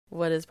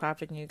What is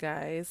poppin', you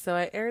guys? So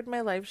I aired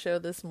my live show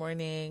this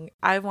morning.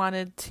 I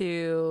wanted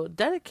to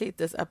dedicate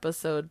this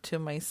episode to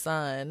my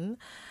son,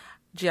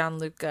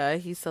 Gianluca.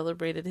 He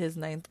celebrated his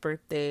 9th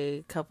birthday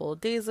a couple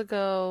of days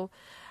ago,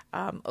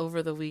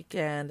 over the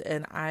weekend,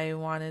 and I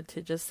wanted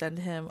to just send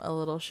him a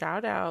little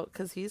shout out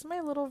because he's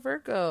my little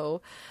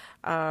Virgo.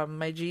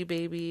 My G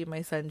baby,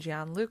 my son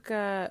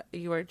Gianluca,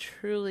 you are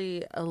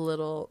truly a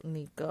little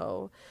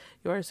Nico.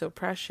 You are so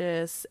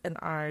precious and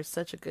are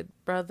such a good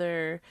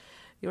brother.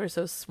 You are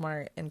so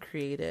smart and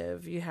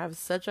creative. You have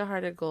such a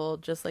heart of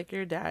gold, just like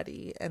your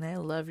daddy, and I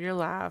love your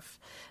laugh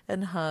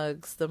and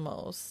hugs the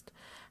most.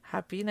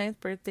 Happy 9th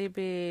birthday,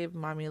 babe.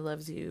 Mommy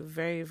loves you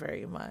very,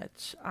 very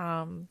much.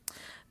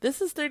 This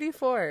is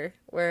 34,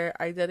 where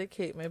I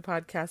dedicate my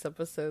podcast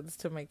episodes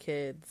to my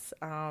kids.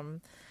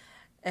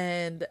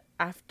 And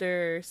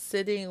after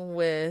sitting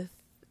with,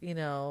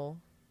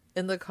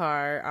 in the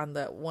car on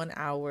that 1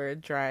 hour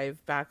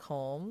drive back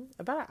home,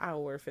 about an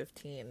hour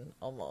 15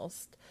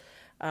 almost,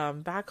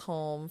 back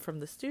home from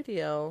the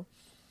studio,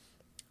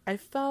 I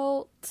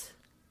felt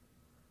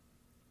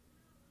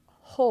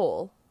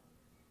whole.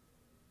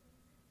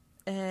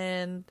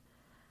 And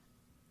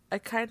I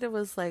kind of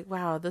was like,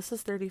 wow, this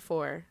is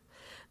 34.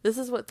 This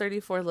is what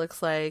 34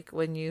 looks like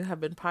when you have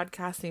been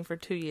podcasting for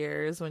 2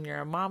 years, when you're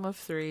a mom of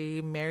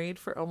 3, married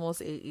for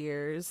almost 8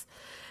 years,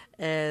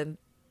 and,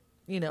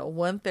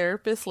 one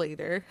therapist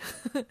later,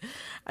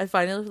 I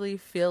finally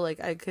feel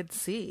like I could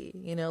see,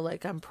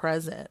 like I'm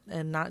present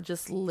and not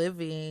just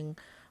living,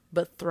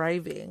 but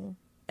thriving.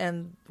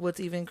 And what's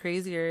even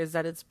crazier is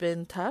that it's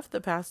been tough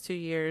the past 2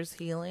 years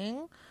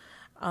healing,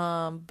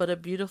 but a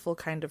beautiful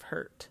kind of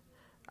hurt.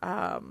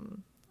 My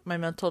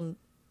mental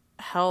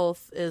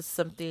health is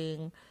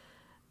something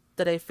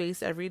that I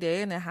face every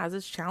day, and it has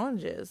its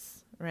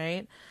challenges,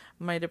 right?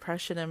 My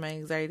depression and my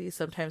anxiety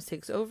sometimes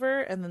takes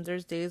over, and then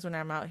there's days when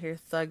I'm out here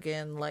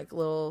thugging like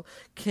little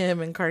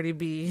Kim and Cardi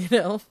B,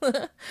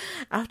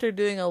 after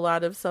doing a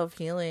lot of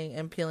self-healing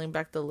and peeling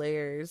back the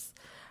layers.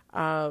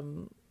 I've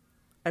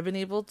been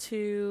able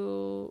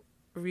to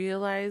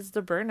realize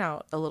the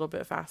burnout a little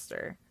bit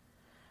faster,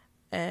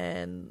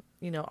 and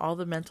all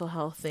the mental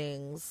health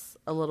things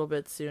a little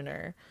bit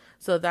sooner.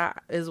 So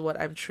that is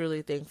what I'm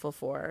truly thankful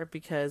for,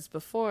 because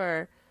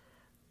before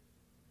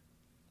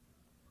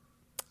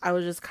I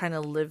was just kind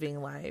of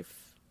living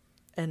life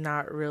and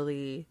not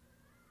really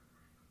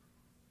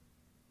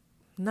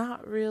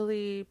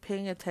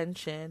paying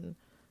attention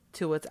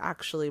to what's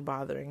actually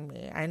bothering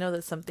me. I know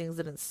that some things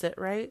didn't sit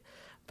right,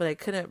 but I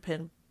couldn't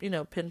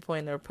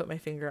pinpoint or put my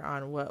finger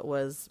on what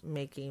was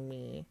making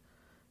me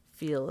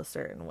feel a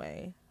certain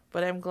way.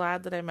 But I'm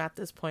glad that I'm at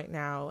this point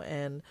now,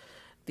 and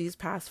these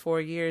past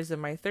 4 years in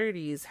my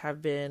 30s have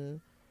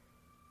been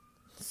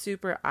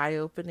super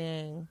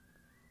eye-opening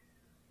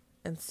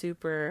and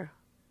super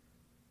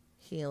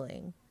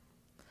healing.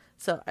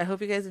 So I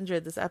hope you guys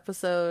enjoyed this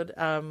episode.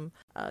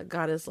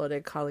 Goddess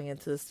Loaded calling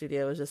into the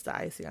studio was just the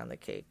icing on the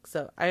cake.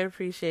 So I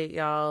appreciate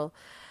y'all.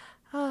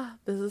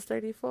 This is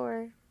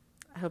 34.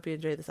 I hope you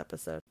enjoyed this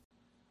episode.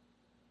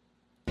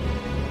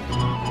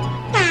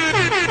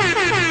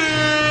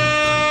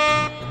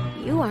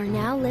 You are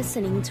now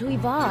listening to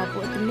Evolve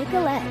with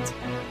Nicolette,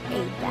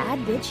 a bad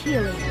bitch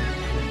healing.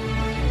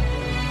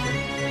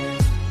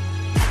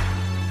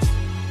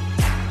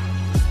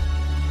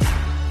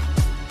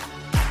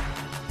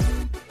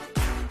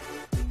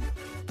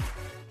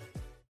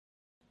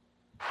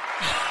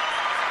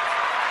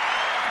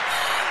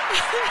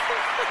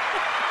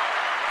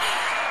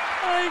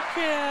 I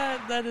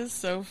can't. That is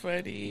so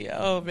funny.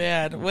 Oh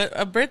man, what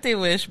a birthday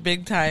wish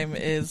big time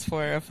is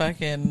for a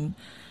fucking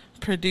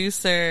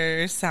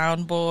producer,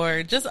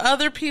 soundboard, just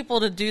other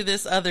people to do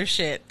this other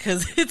shit,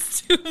 because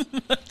it's too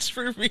much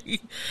for me.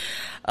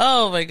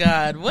 Oh my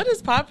god, what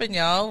is poppin',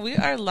 y'all? We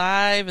are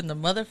live in the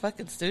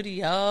motherfucking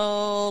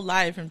studio,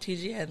 live from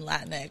TGN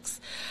Latinx.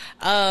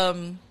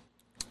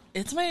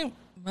 It's my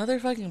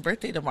motherfucking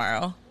birthday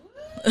tomorrow.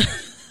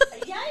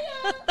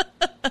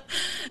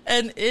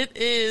 And it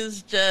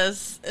is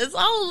just, it's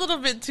all a little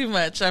bit too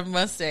much, I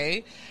must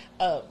say.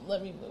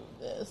 Let me move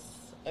this.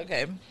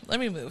 Okay, let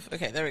me move.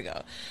 Okay, there we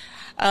go.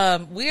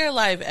 We are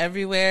live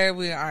everywhere.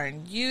 We are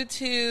on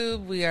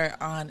YouTube. We are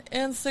on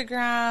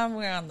Instagram.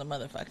 We're on the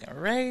motherfucking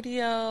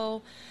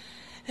radio.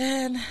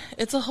 And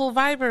it's a whole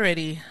vibe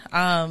already.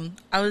 I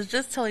was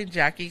just telling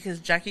Jackie, because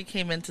Jackie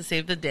came in to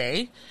save the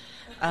day.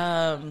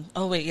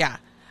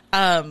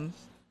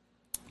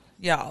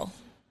 Y'all.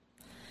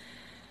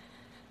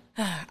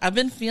 I've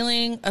been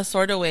feeling a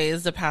sort of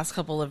ways the past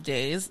couple of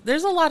days.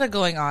 There's a lot of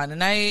going on,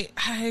 and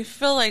I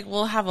feel like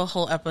we'll have a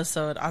whole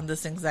episode on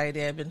this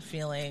anxiety I've been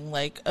feeling,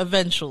 like,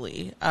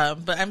 eventually.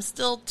 But I'm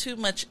still too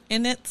much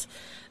in it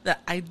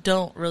that I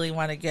don't really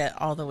want to get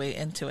all the way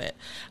into it.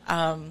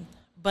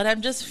 But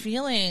I'm just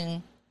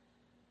feeling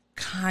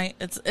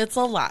it's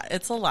a lot.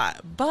 It's a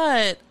lot.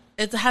 But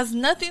it has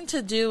nothing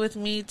to do with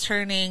me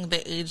turning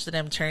the age that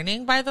I'm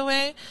turning, by the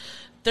way.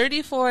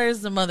 34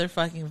 is the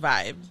motherfucking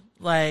vibe.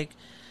 Like,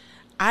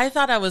 I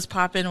thought I was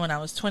popping when I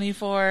was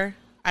 24.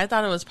 I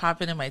thought I was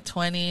popping in my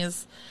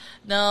 20s.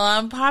 No,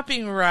 I'm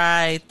popping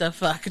right the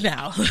fuck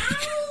now.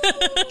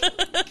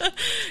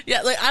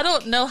 Yeah, like, I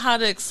don't know how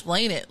to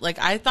explain it. Like,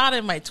 I thought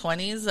in my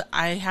 20s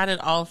I had it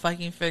all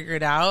fucking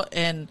figured out,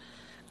 and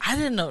I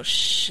didn't know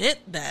shit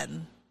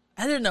then.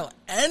 I didn't know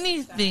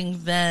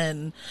anything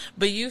then.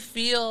 But you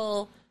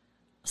feel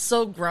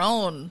so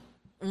grown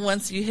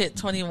once you hit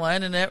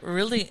 21, and it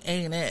really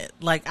ain't it.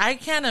 Like, I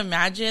can't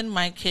imagine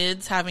my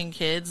kids having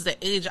kids the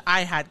age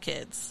I had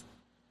kids.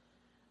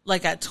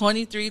 Like at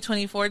 23,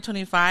 24,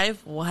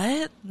 25.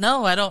 What?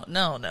 No, I don't.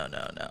 No.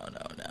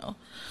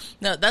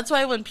 No, that's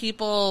why when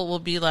people will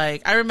be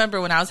like, I remember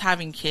when I was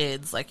having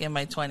kids, like in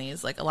my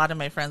 20s, like a lot of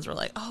my friends were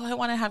like, oh, I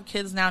want to have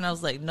kids now. And I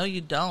was like, no,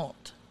 you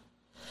don't.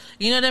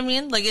 You know what I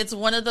mean? Like, it's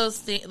one of those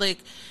things, like,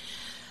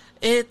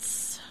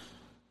 it's,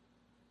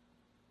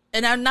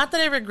 and I'm not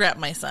that I regret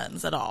my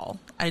sons at all.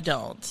 I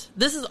don't.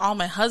 This is all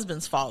my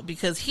husband's fault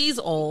because he's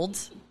old,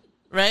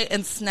 right?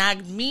 And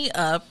snagged me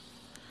up.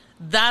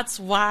 That's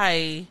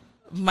why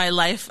my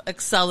life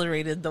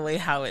accelerated the way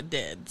how it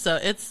did. So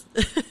it's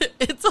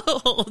it's a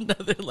whole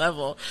nother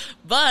level.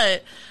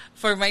 But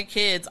for my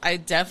kids, I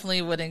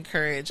definitely would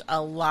encourage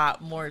a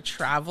lot more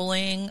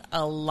traveling,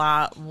 a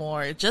lot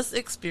more just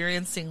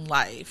experiencing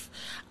life.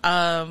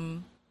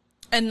 And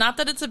not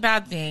that it's a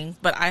bad thing,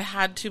 but I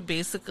had to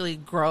basically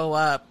grow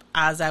up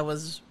I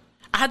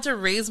had to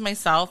raise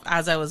myself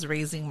as I was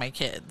raising my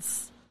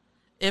kids.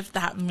 If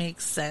that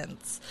makes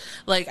sense.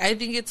 Like, I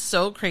think it's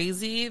so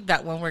crazy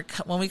that when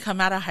we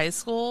come out of high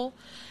school,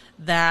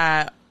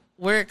 that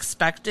we're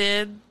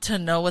expected to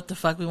know what the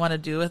fuck we want to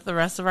do with the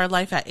rest of our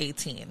life at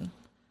 18.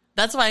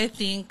 That's why I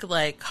think,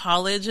 like,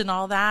 college and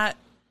all that,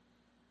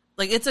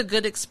 like, it's a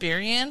good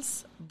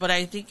experience, but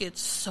I think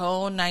it's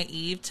so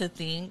naive to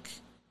think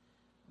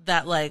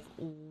that, like,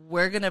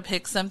 we're going to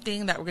pick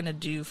something that we're going to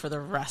do for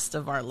the rest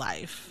of our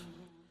life.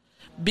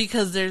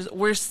 Because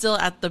we're still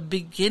at the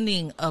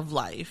beginning of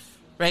life.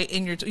 Right?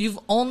 You've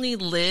only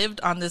lived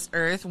on this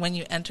earth when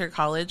you enter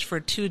college for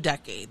 2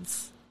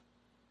 decades.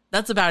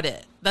 That's about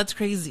it. That's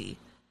crazy.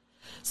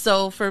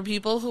 So for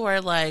people who are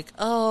like,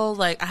 oh,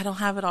 like, I don't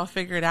have it all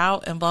figured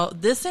out, and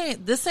this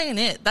ain't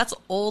it. That's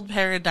old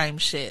paradigm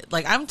shit.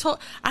 Like, I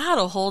had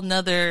a whole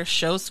nother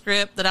show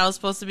script that I was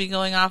supposed to be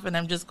going off, and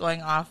I'm just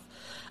going off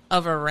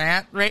of a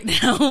rant right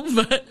now.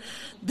 But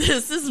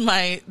this is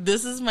my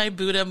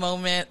Buddha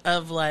moment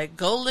of, like,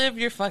 go live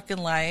your fucking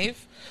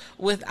life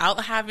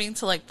without having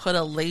to, like, put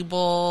a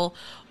label.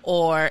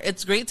 Or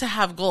it's great to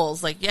have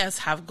goals. Like, yes,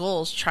 have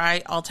goals,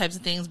 try all types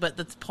of things, but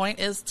the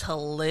point is to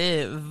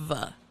live.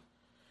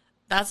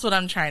 That's what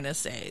I'm trying to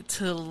say.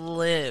 To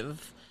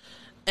live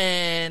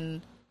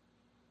and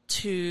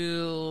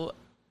to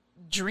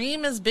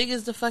dream as big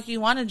as the fuck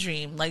you want to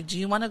dream. Like, do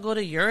you want to go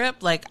to Europe?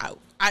 Like,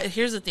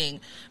 here's the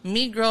thing.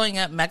 Me growing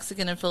up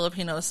Mexican and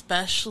Filipino,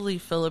 especially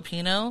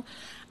Filipino,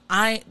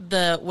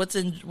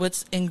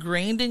 what's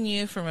ingrained in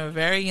you from a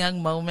very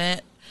young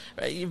moment,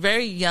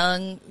 very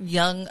young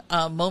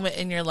moment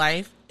in your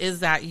life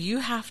is that you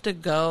have to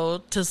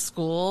go to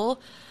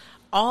school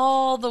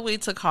all the way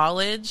to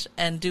college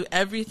and do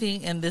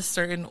everything in this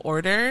certain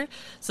order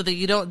so that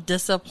you don't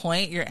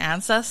disappoint your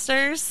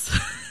ancestors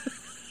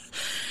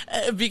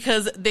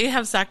because they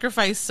have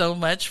sacrificed so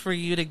much for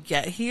you to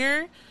get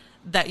here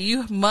that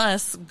you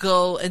must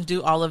go and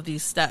do all of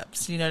these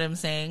steps. You know what I'm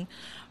saying?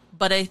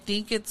 But I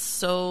think it's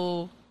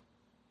so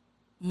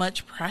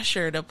much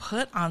pressure to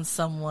put on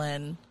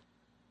someone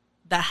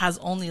that has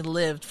only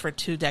lived for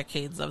 2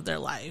 decades of their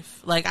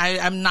life. Like,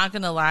 I'm not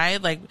going to lie,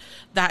 like,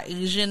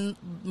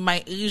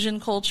 my Asian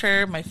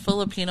culture, my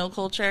Filipino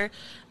culture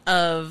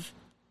of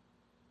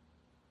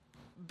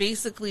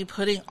basically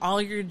putting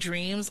all your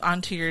dreams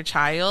onto your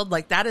child,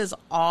 like, that is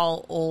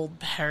all old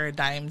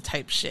paradigm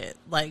type shit.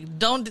 Like,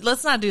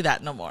 let's not do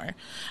that no more.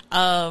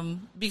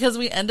 Because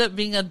we end up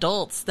being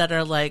adults that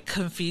are, like,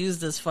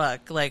 confused as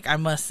fuck, like, I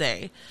must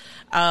say.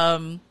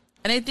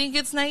 And I think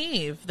it's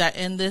naive that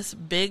in this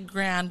big,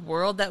 grand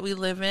world that we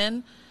live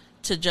in,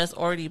 to just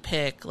already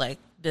pick, like,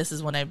 this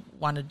is what I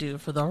want to do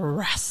for the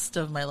rest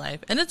of my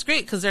life. And it's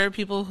great because there are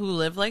people who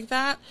live like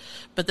that.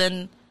 But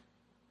then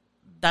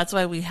that's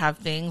why we have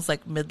things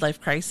like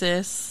midlife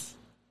crisis.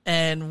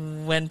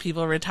 And when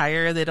people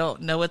retire, they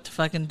don't know what to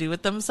fucking do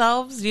with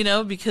themselves, you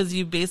know, because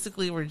you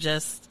basically were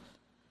just,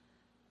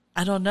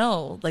 I don't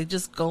know, like,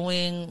 just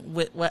going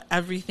with what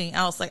everything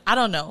else. Like, I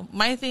don't know.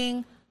 My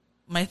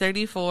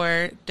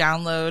 34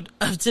 download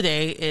of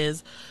today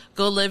is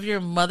go live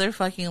your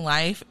motherfucking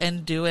life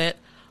and do it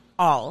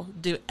all.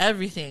 Do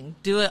everything.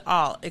 Do it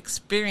all.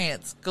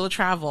 Experience. Go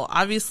travel.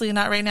 Obviously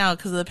not right now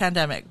because of the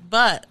pandemic,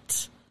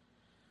 but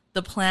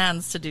the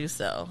plans to do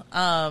so.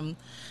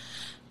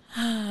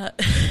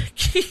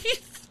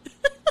 Keith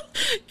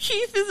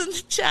is in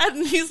the chat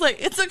and he's like,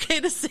 it's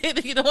okay to say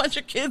that you don't want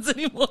your kids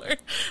anymore.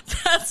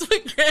 That's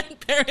what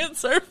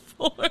grandparents are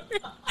for.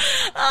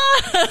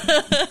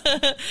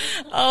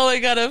 Oh my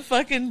God, I'm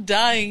fucking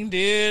dying,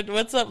 dude.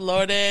 What's up,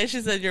 Lorde? She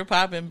said you're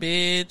popping,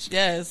 bitch.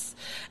 Yes.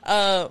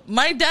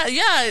 My dad,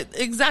 yeah,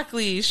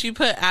 exactly. She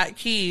put at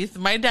Keith.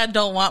 My dad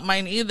don't want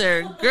mine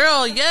either.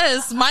 Girl,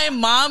 yes. My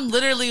mom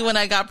literally, when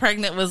I got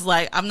pregnant, was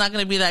like, I'm not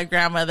going to be that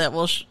grandma that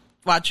will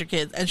watch your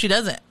kids. And she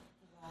doesn't.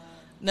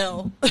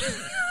 No.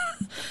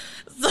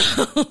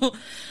 So,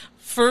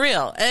 for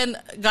real. And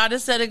God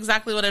has said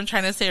exactly what I'm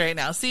trying to say right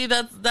now. See,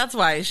 that's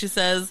why she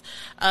says,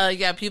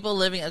 yeah, people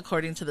living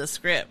according to the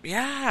script.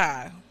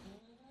 Yeah.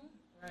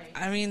 Right.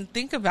 I mean,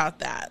 think about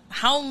that.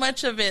 How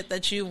much of it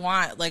that you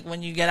want, like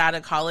when you get out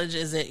of college,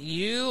 is it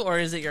you or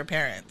is it your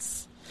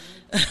parents?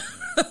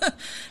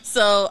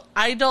 So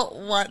I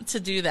don't want to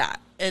do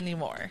that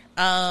anymore.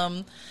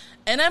 And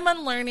I'm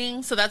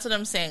unlearning. So that's what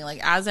I'm saying.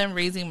 Like, as I'm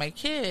raising my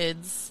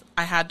kids,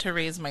 I had to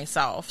raise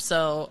myself.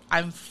 So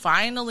I'm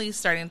finally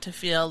starting to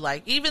feel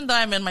like, even though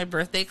I'm in my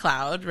birthday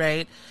cloud,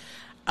 right?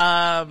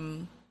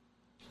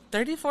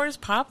 34 is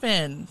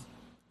popping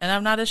and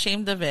I'm not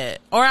ashamed of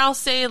it. Or I'll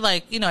say,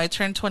 like, you know, I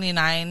turned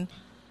 29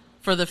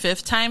 for the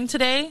 5th time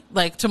today,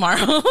 like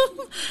tomorrow.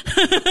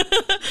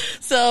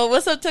 So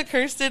what's up to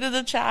Kirsten in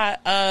the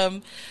chat?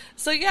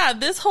 So yeah,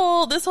 this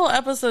whole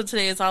episode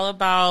today is all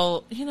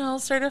about, you know,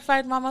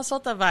 certified Mama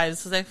Sota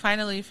vibes, because I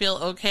finally feel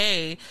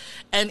okay.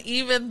 And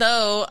even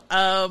though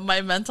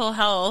my mental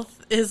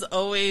health is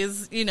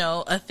always, you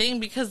know, a thing,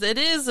 because it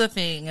is a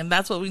thing, and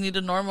that's what we need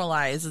to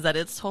normalize, is that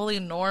it's totally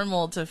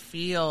normal to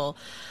feel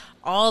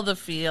all the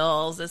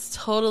feels. It's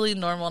totally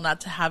normal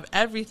not to have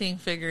everything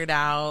figured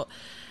out.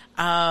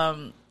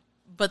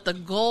 But the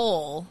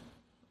goal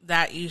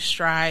that you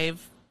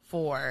strive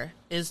for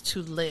is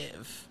to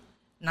live,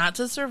 not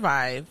to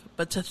survive,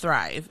 but to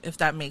thrive, if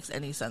that makes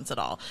any sense at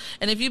all.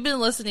 And if you've been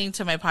listening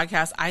to my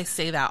podcast, I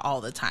say that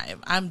all the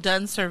time. I'm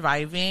done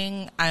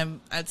surviving.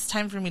 It's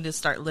time for me to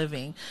start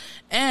living.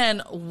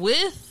 And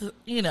with,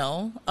 you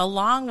know,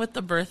 along with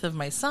the birth of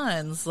my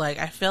sons, like,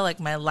 I feel like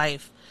my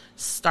life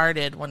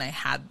started when I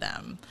had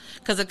them,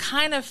 because I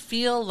kind of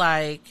feel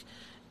like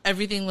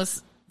everything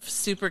was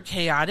super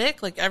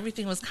chaotic. Like,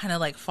 everything was kind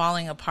of like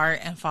falling apart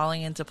and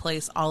falling into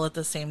place all at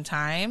the same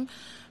time.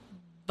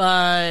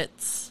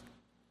 But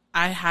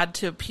I had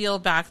to peel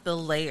back the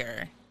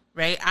layer,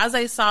 right? As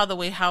I saw the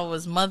way how I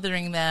was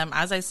mothering them,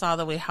 as I saw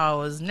the way how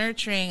I was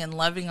nurturing and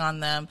loving on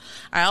them,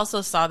 I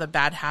also saw the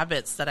bad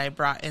habits that I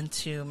brought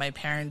into my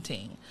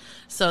parenting.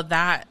 So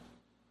that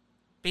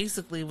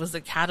basically was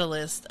the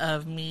catalyst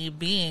of me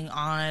being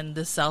on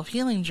the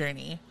self-healing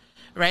journey,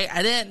 right?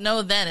 I didn't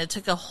know then. It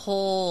took a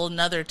whole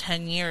another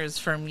 10 years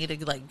for me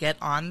to like get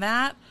on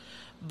that.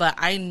 But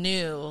I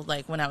knew,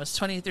 like, when I was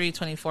 23,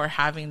 24,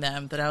 having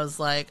them, that I was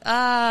like,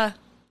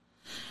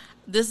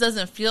 this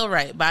doesn't feel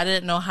right, but I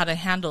didn't know how to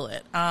handle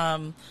it.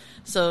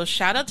 So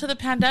shout out to the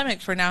pandemic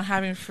for now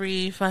having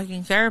free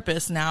fucking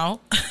therapists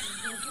now.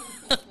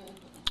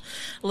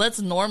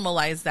 Let's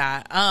normalize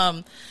that.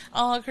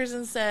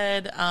 Kirsten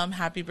said,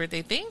 happy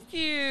birthday. Thank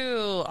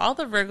you. All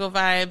the Virgo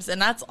vibes.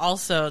 And that's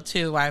also,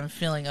 too, why I'm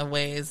feeling a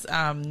ways.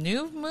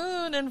 New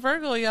moon in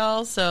Virgo,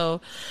 y'all.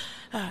 So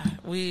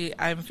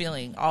I'm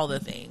feeling all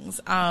the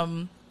things.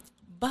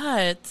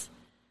 But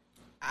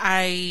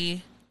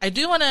I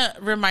do want to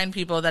remind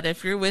people that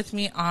if you're with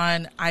me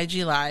on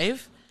IG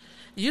Live,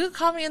 you can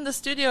call me in the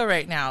studio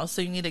right now.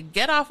 So you need to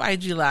get off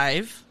IG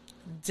Live,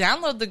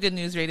 download the Good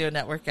News Radio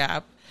Network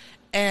app,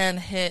 and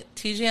hit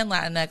TGN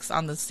Latinx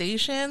on the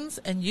stations,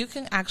 and you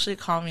can actually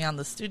call me on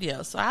the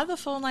studio. So I have the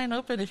phone line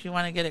open if you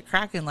want to get it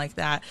cracking like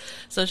that.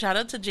 So shout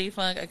out to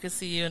J-Funk. I could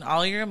see you in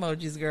all your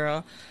emojis,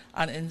 girl,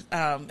 on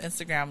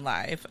Instagram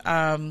Live.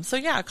 So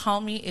yeah,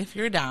 call me if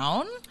you're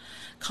down.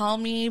 Call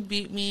me,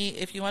 beat me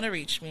if you want to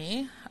reach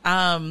me.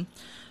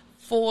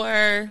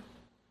 For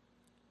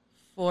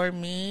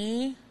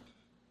me,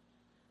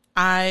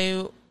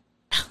 I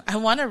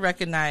want to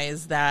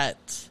recognize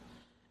that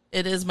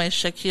it is my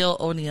Shaquille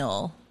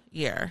O'Neal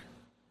year,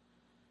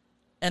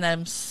 and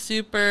I'm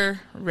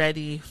super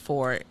ready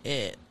for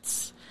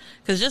it.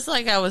 Because just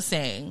like I was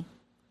saying,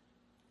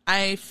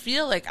 I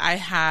feel like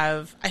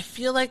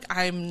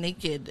I'm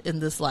naked in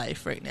this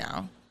life right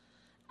now.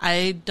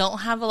 I don't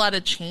have a lot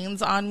of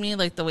chains on me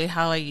like the way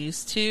how I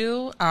used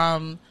to.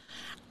 One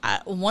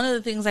of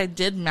the things I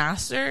did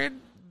master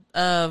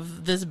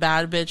of this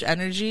bad bitch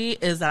energy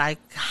is that I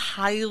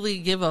highly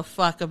give a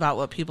fuck about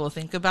what people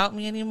think about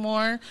me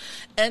anymore.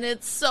 And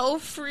it's so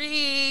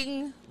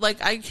freeing.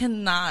 Like, I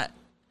cannot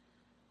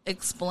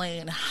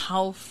explain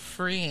how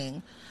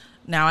freeing.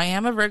 Now, I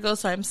am a Virgo,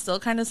 so I'm still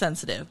kind of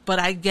sensitive, but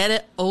I get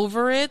it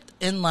over it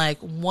in like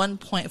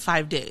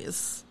 1.5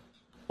 days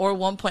or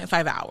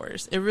 1.5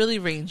 hours. It really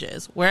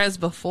ranges. Whereas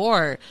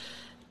before,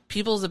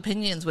 people's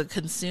opinions would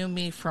consume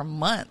me for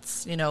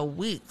months,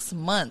 weeks,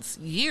 months,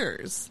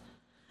 years.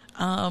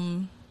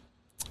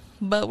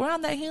 But we're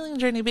on that healing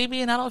journey,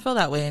 baby, and I don't feel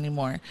that way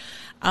anymore.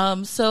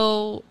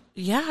 So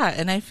yeah,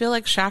 and I feel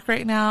like Shaq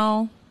right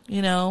now,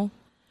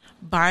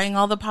 buying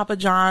all the Papa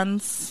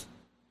Johns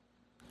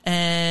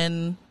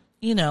and,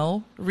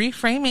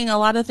 reframing a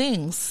lot of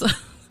things.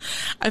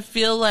 I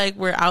feel like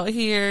we're out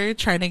here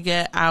trying to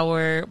get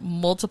our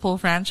multiple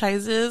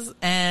franchises,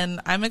 and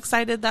I'm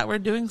excited that we're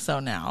doing so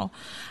now.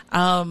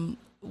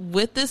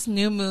 With this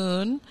new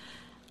moon,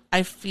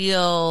 I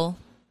feel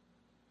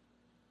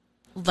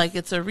like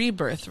it's a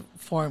rebirth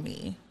for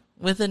me.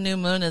 With a new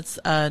moon, it's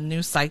a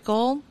new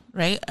cycle,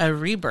 right? A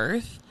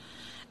rebirth.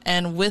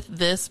 And with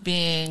this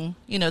being,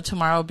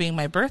 tomorrow being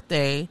my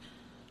birthday,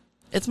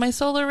 it's my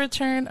solar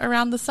return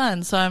around the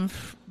sun. So I'm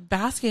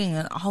basking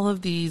in all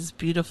of these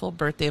beautiful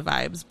birthday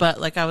vibes. But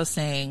like I was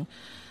saying,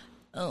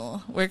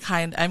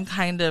 I'm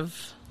kind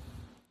of,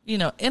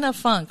 in a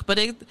funk, but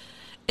it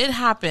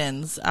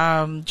happens.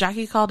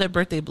 Jackie called it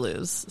birthday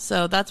blues.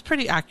 So that's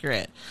pretty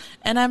accurate.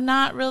 And I'm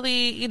not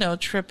really,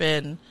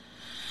 tripping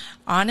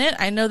on it.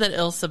 I know that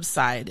it'll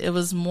subside. It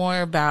was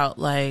more about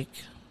like,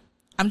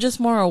 I'm just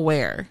more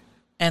aware.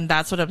 And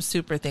that's what I'm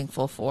super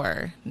thankful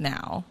for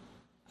now,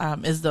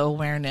 is the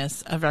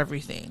awareness of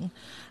everything.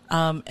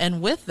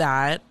 And with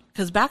that,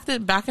 because back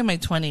in my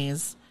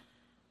 20s,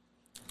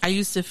 I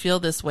used to feel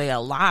this way a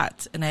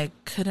lot, and I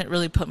couldn't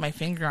really put my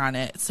finger on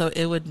it. So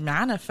it would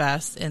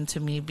manifest into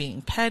me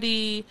being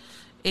petty,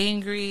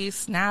 angry,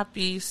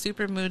 snappy,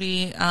 super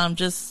moody.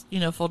 Just,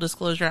 full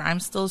disclosure, I'm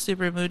still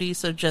super moody,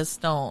 so just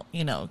don't,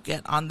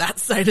 get on that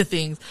side of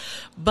things.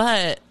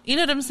 But you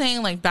know what I'm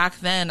saying? Like back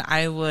then,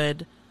 I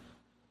would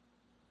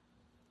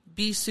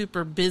be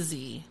super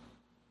busy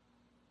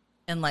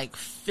and like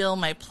fill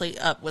my plate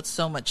up with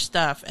so much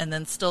stuff and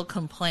then still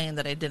complain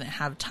that I didn't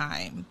have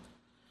time.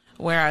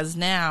 Whereas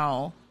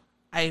now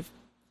I,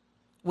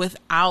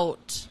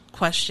 without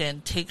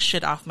question, take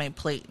shit off my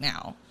plate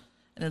now.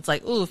 And it's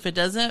like, ooh, if it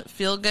doesn't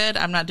feel good,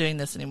 I'm not doing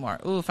this anymore.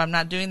 Ooh, if I'm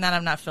not doing that,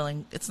 I'm not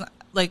feeling, it's not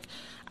like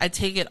I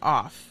take it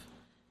off.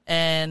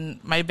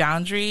 And my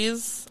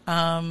boundaries,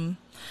 I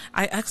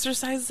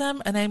exercise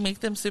them and I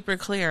make them super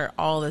clear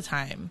all the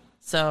time.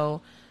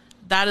 So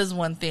that is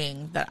one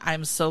thing that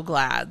I'm so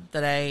glad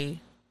that I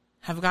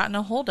have gotten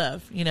a hold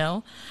of,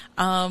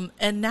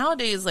 and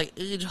nowadays, like,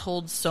 age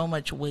holds so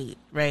much weight,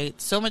 right?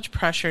 So much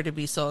pressure to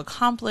be so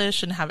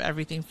accomplished and have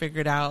everything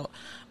figured out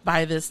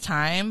by this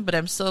time. But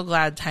I'm so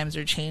glad times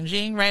are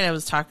changing, right? I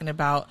was talking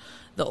about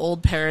the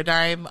old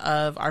paradigm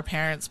of our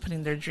parents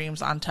putting their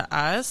dreams onto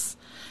us.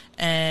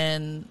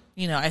 And,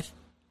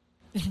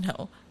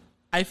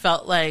 I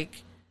felt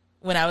like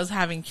when I was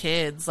having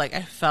kids, like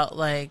I felt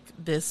like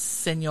this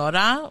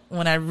señora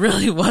when I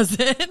really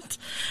wasn't.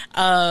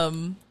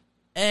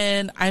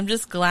 And I'm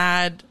just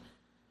glad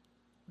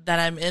that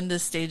I'm in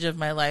this stage of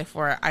my life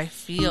where I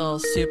feel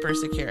super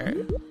secure.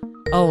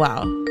 Oh,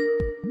 wow.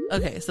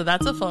 Okay, so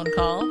that's a phone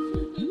call.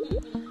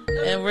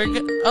 And we're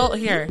good. Oh,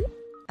 here.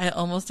 I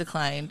almost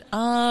declined.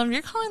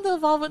 You're calling the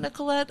Evolve with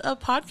Nicolette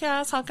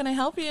podcast. How can I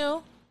help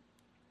you?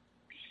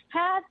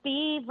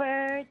 Happy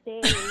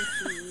birthday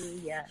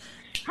to ya.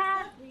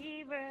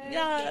 Happy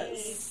birthday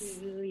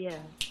to ya.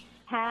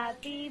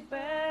 Happy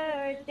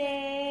birthday.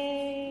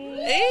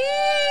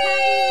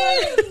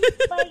 Hey.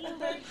 Happy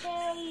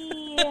birthday.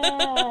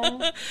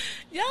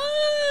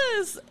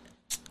 Yes.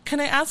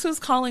 Can I ask who's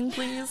calling,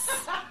 please?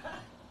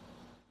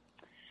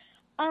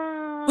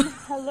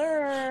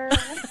 Hello.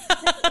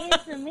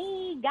 It's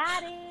me.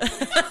 Got it.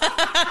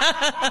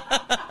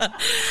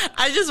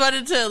 I just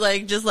wanted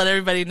to just let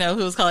everybody know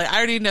who was calling. I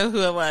already know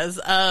who it was.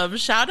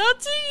 Shout out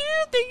to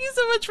you. Thank you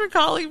so much for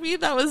calling me.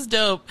 That was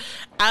dope.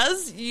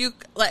 As you,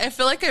 I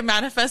feel like I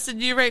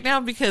manifested you right now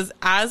because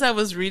as I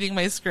was reading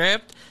my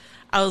script,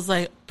 I was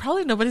like,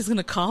 probably nobody's going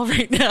to call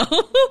right now.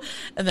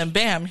 And then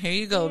bam, here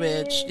you go,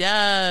 bitch.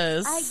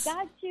 Yes. I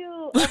got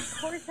you. Of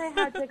course I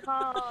had to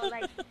call.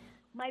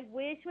 My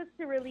wish was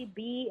to really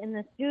be in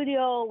the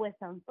studio with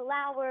some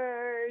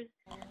flowers,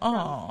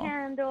 some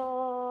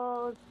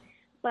candles,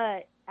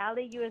 but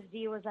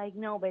LAUSD was like,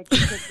 no, bitch, the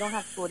kids don't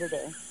have school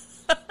today.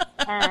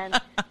 And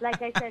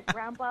like I said,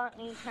 Grandpa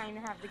ain't trying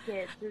to have the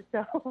kids,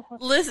 so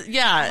listen,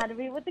 yeah, I had to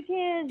be with the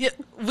kids. Yeah,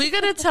 we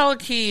gotta tell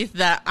Keith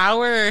that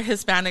our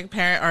Hispanic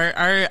parent or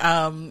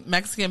our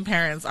Mexican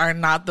parents are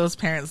not those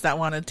parents that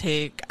want to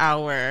take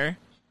our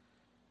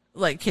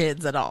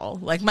kids at all.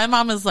 Like my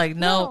mom is like,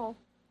 no.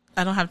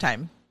 I don't have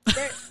time.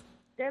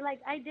 They're like,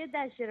 I did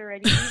that shit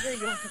already. These are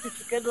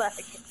yours. Good luck.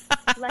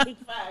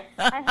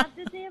 I have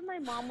to say, if my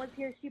mom was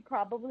here, she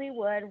probably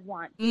would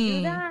want to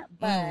do that.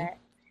 But,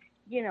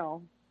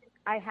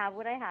 I have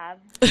what I have.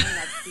 And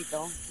that's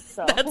Tito.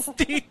 So. That's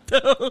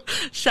Tito.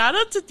 Shout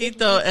out to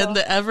Tito and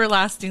the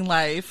everlasting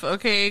life,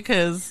 okay?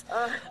 Because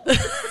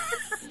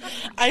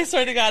I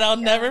swear to God, I'll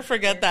never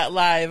forget that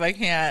live. I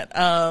can't.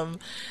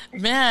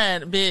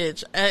 Man,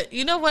 bitch.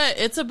 You know what?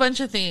 It's a bunch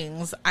of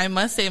things. I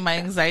must say my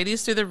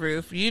anxiety's through the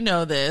roof. You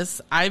know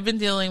this. I've been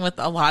dealing with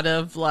a lot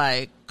of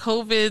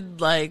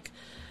COVID,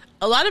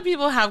 a lot of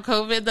people have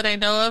COVID that I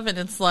know of, and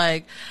it's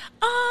like,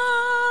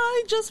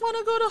 I just want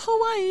to go to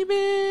Hawaii,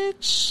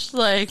 bitch.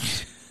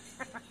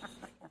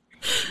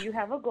 You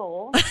have a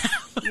goal.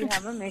 You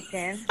have a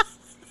mission.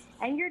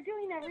 And you're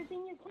doing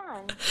everything you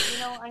can,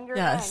 on your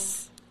end.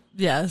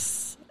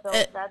 Yes. So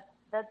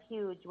That's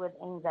huge with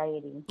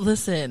anxiety.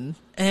 Listen,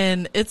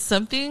 and it's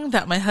something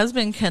that my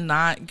husband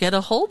cannot get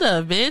a hold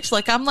of, bitch.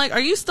 Like, I'm like, are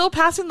you still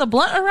passing the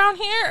blunt around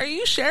here? Are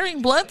you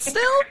sharing blunt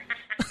still?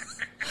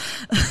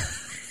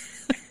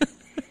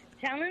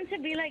 Tell him to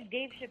be like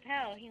Dave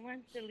Chappelle. He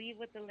wants to leave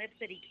with the lips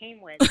that he came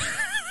with.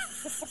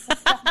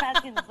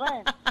 Passing the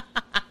blunt.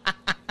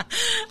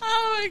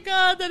 Oh my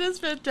God, that is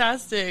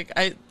fantastic.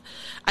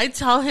 I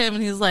tell him,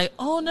 and he's like,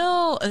 oh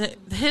no,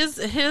 his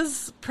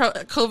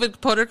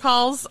COVID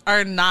protocols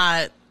are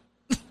not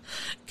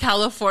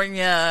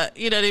California,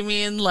 you know what I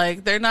mean?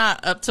 Like, they're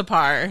not up to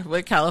par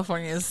with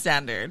California's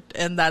standard.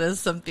 And that is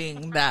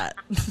something that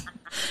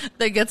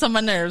that gets on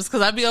my nerves,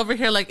 because I'd be over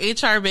here like,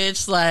 HR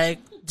bitch, like,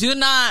 do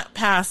not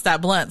pass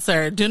that blunt,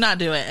 sir. Do not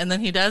do it. And then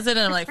he does it,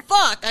 and I'm like,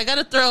 fuck, I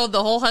gotta throw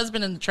the whole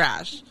husband in the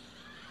trash.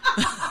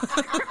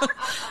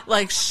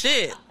 Like,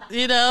 shit,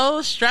 you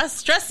know,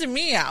 stressing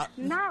me out.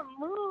 Not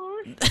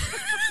Moose.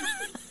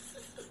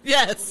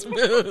 Yes,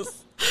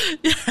 Moose.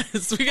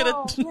 Yes, we gotta.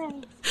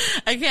 Oh,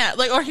 I can't.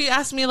 Like, or he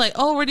asked me, like,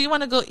 oh, where do you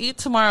want to go eat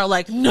tomorrow?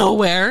 Like,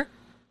 nowhere.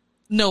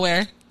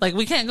 Like,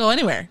 we can't go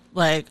anywhere.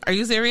 Like, are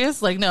you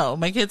serious? Like, no,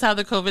 my kids have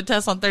the COVID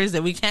test on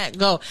Thursday. We can't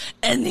go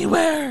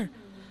anywhere.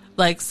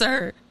 Like,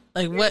 sir,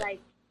 like, you're what?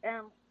 Like,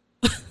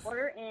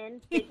 order in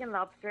steak and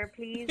lobster,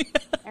 please,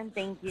 and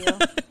thank you.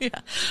 Yeah.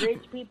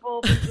 Rich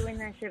people be doing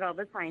that shit all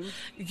the time.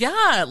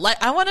 Yeah,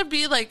 like, I want to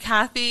be like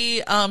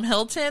Kathy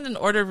Hilton and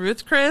order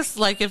Ruth Chris,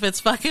 like, if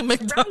it's fucking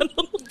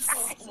McDonald's.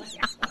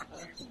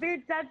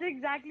 Bitch, that's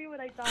exactly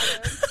what I thought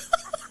of.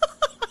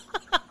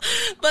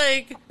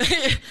 Like,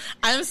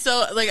 I'm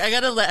so, like, I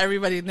gotta let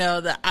everybody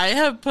know that I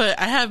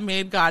have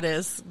made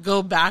Goddess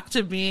go back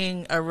to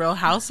being a Real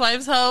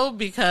Housewives hoe,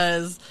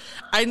 because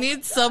I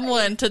need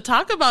someone to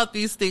talk about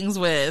these things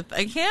with.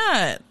 I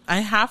can't. I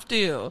have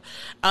to.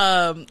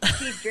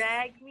 She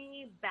dragged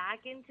me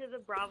back into the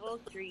Bravo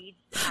streets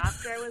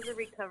after I was a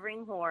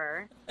recovering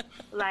whore.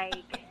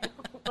 Like,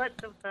 what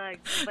the fuck?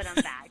 But I'm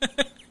back.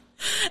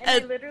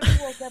 And I literally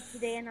woke up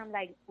today and I'm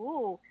like,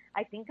 ooh,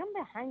 I think I'm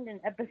behind an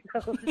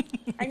episode.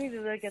 I need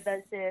to look at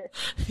that shit.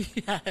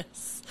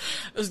 Yes.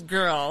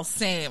 Girl,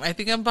 same. I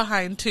think I'm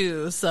behind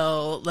too.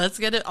 So let's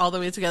get it all the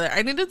way together.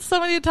 I needed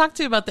somebody to talk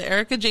to about the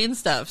Erika Jayne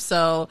stuff.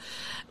 So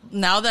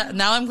now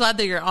I'm glad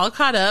that you're all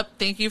caught up.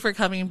 Thank you for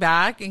coming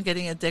back and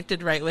getting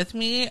addicted right with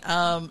me.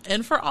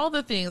 And for all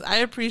the things, I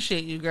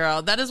appreciate you,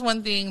 girl. That is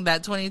one thing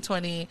that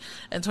 2020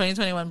 and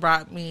 2021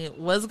 brought me,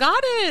 was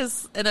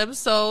Goddess. And I'm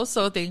so,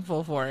 so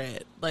thankful for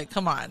it. Like,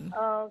 come on.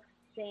 Oh,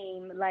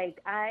 same. Like,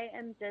 I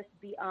am just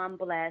beyond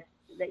blessed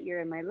that you're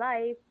in my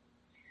life.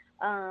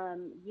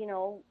 You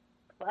know,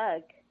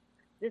 fuck.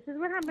 This is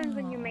what happens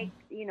when you make,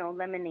 you know,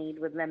 lemonade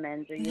with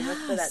lemons, or you look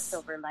for that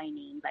silver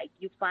lining. Like,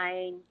 you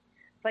find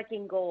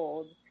fucking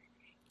gold.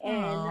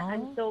 And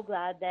I'm so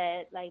glad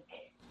that, like,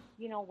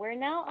 you know, we're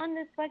now on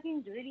this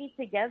fucking journey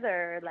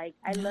together. Like,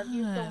 I love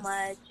you so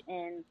much,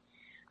 and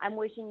I'm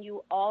wishing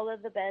you all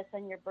of the best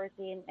on your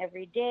birthday and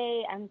every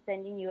day. I'm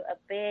sending you a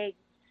big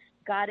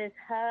Goddess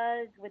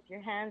hug with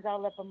your hands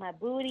all up on my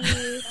booty.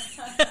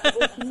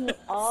 Wishing you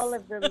all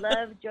of the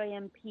love, joy,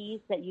 and peace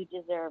that you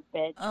deserve,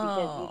 bitch,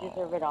 because you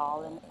deserve it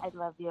all, and I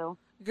love you.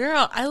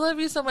 Girl, I love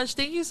you so much.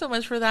 Thank you so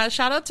much for that.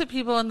 Shout out to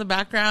Peebo in the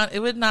background.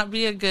 It would not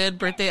be a good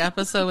birthday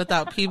episode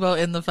without Peebo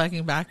in the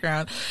fucking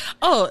background.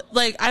 Oh,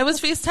 like, I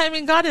was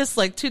FaceTiming Goddess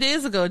like 2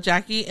 days ago,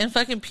 Jackie, and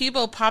fucking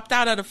Peebo popped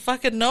out of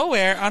fucking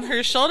nowhere on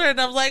her shoulder,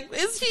 and I'm like,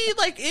 is he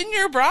like in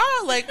your bra?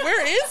 Like,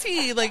 where is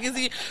he? Like, is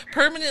he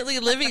permanently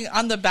living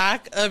on the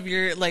back of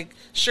your like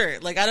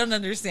shirt? Like, I don't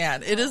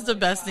understand. It is the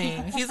best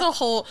thing. He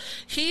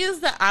is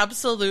the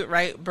absolute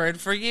right bird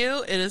for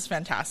you. It is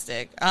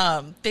fantastic.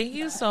 Thank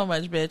you so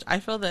much, bitch. I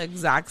feel the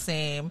exact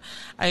same.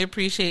 I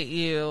appreciate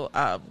you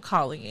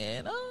calling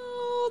in.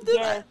 Oh,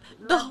 yes,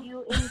 love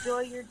you. Enjoy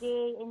your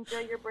day.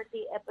 Enjoy your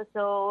birthday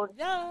episode.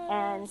 Yes.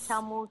 And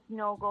tell Moose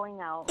no going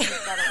out. He's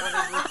got to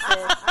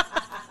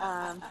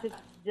order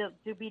this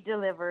to be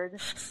delivered.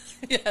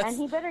 Yes. And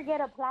he better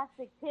get a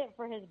plastic tip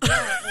for his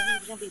blunt if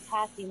he's going to be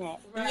passing it.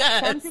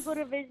 Yes. Time to go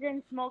to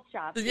Vision Smoke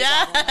Shop.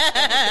 Yes.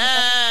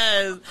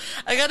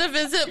 I got to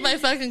visit my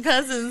fucking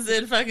cousins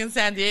in fucking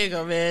San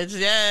Diego, bitch.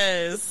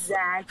 Yes.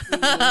 Exactly.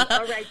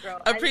 All right,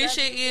 girl.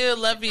 Appreciate you.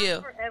 Love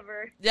you.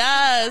 Forever.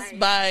 Yes.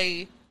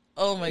 Bye.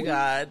 Oh my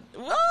God.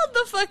 Well,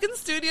 the fucking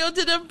studio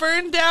didn't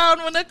burn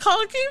down when a call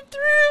came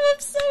through. I'm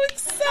so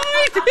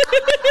excited.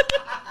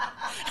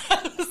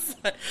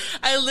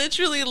 I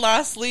literally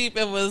lost sleep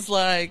and was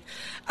like,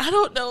 I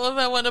don't know if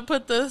I want to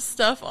put this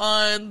stuff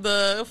on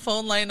the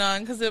phone line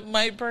on because it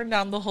might burn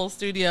down the whole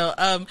studio.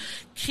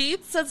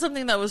 Keith said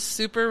something that was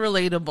super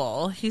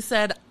relatable. He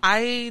said,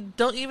 I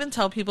don't even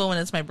tell people when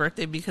it's my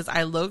birthday because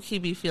I low-key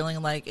be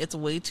feeling like it's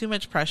way too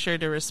much pressure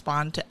to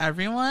respond to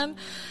everyone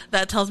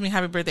that tells me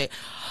happy birthday.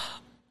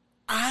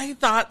 I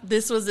thought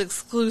this was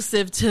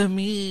exclusive to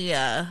me.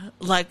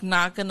 Like,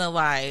 not gonna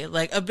lie.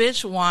 Like, a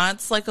bitch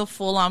wants, like, a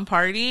full-on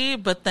party,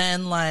 but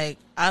then, like,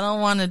 I don't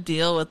want to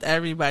deal with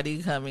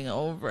everybody coming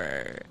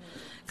over.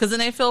 Because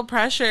then I feel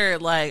pressure.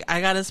 Like,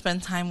 I gotta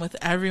spend time with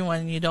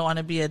everyone. You don't want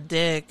to be a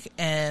dick.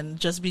 And and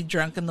just be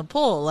drunk in the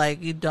pool.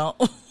 Like, you don't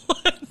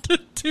want to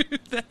do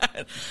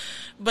that.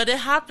 But it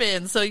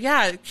happened. So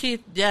yeah,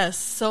 Keith, yes,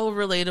 so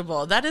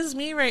relatable. That is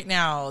me right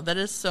now. That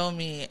is so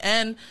me.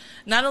 And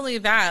not only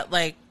that,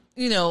 like,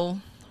 you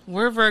know,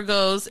 we're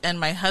Virgos, and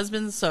my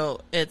husband,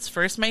 so it's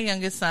first my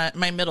youngest son,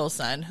 my middle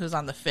son, who's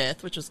on the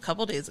 5th, which was a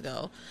couple days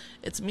ago.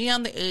 It's me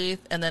on the 8th,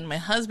 and then my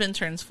husband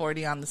turns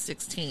 40 on the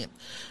 16th.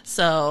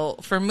 So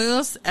for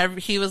Moose,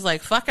 he was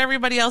like, fuck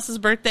everybody else's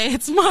birthday.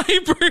 It's my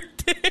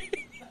birthday.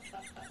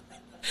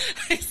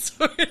 I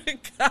swear to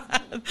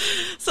God.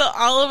 So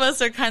all of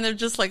us are kind of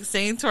just like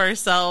saying to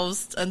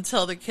ourselves,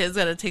 until the kids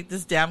got to take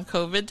this damn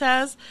COVID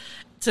test,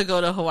 to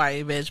go to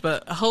Hawaii, bitch.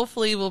 But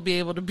hopefully we'll be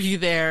able to be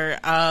there.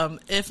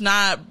 If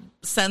not,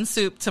 send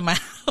soup to my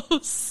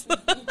house.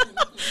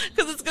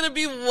 Because it's going to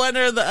be one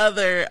or the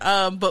other.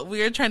 But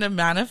we are trying to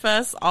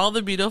manifest all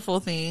the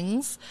beautiful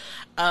things.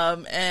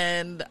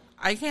 And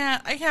I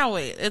can't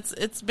wait.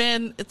 It's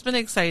been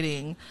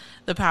exciting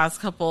the past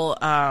couple,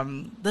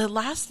 the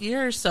last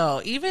year or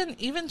so, even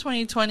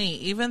 2020,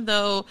 even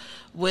though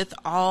with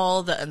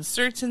all the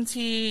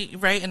uncertainty,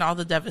 right, and all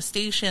the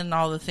devastation and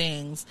all the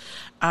things,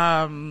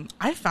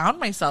 I found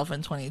myself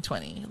in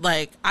 2020,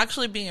 like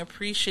actually being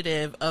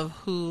appreciative of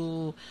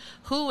who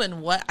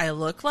and what I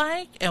look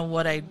like and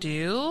what I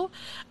do.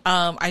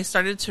 I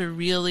started to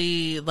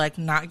really like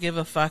not give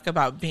a fuck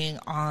about being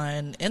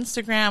on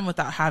Instagram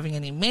without having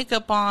any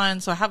makeup on.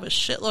 So I have a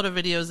shitload of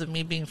videos of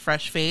me being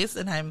fresh faced,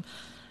 and I'm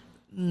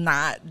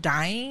not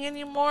dying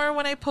anymore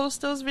when I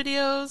post those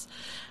videos.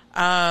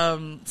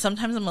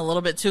 Sometimes I'm a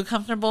little bit too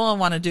comfortable and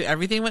want to do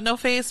everything with no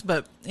face,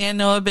 but you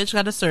know, a bitch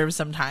gotta serve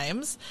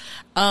sometimes.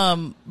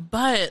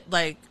 But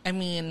like, I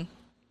mean,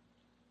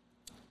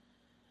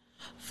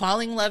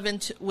 falling in love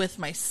with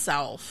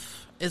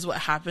myself is what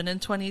happened in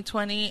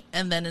 2020.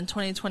 And then in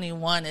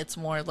 2021, it's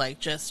more like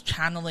just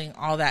channeling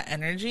all that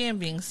energy and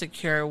being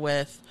secure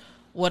with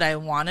what I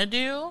want to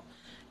do,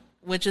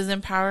 which is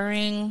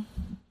empowering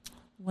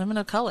women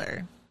of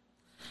color.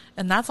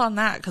 And that's on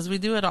that, because we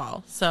do it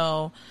all.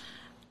 So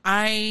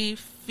I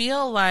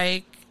feel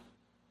like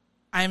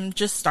I'm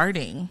just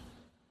starting.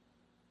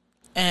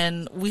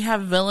 And we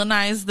have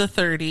villainized the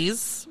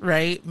 30s,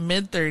 right?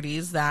 Mid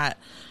 30s, that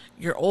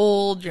you're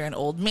old, you're an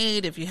old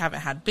maid if you haven't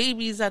had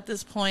babies at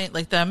this point.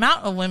 Like the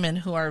amount of women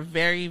who are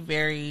very,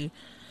 very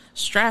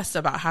stressed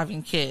about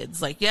having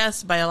kids. Like,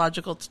 yes,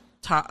 biological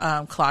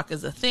clock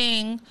is a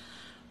thing,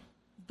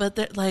 but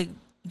they're like,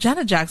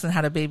 Janet Jackson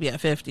had a baby at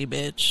 50,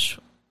 bitch.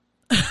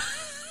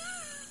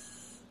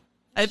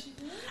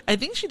 I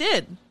think she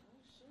did.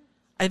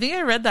 I think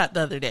I read that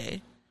the other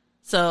day.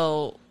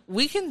 So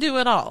we can do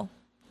it all.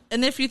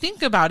 And if you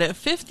think about it,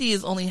 50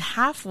 is only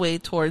halfway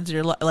towards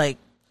your, like,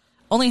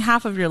 only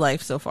half of your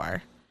life so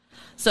far.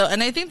 So,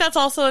 and I think that's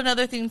also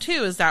another thing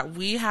too, is that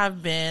we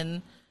have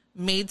been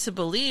made to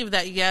believe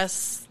that,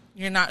 yes,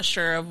 you're not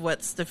sure of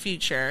what's the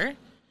future,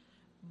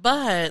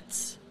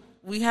 but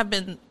we have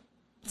been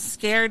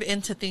scared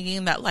into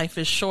thinking that life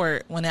is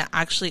short when it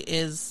actually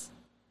is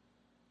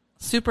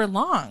super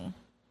long.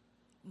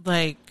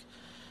 Like,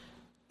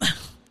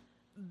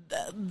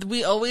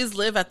 we always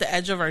live at the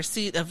edge of our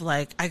seat of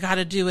like, I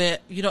gotta do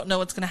it. You don't know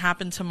what's gonna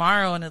happen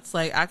tomorrow. And it's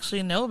like,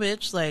 actually, no,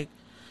 bitch. Like,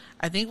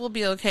 I think we'll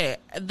be okay.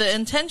 The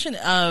intention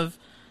of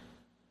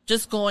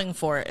just going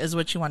for it is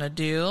what you want to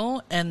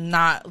do, and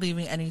not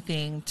leaving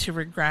anything to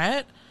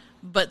regret,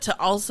 but to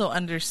also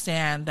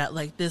understand that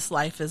like this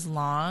life is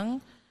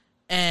long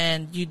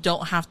and you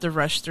don't have to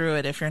rush through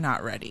it if you're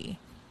not ready.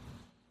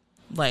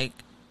 Like,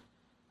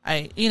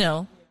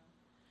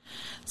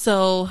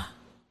 so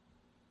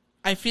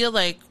I feel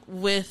like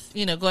with,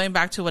 going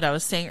back to what I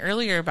was saying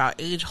earlier about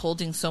age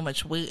holding so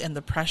much weight and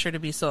the pressure to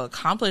be so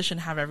accomplished and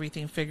have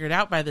everything figured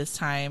out by this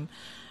time,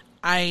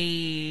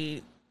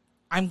 I'm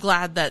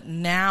glad that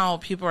now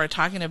people are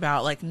talking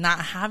about like not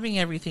having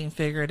everything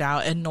figured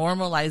out and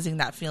normalizing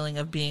that feeling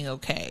of being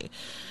okay.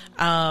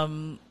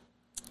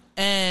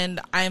 And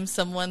I'm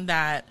someone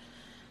that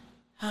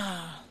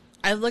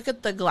I look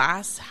at the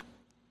glass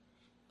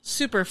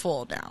super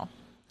full now.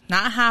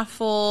 Not half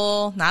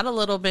full, not a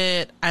little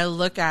bit. I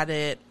look at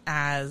it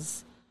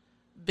as,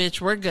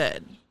 bitch, we're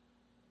good.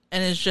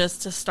 And it's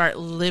just to start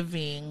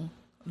living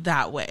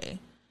that way,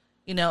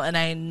 and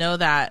I know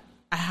that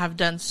I have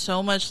done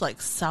so much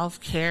like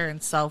self-care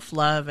and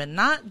self-love, and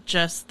not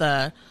just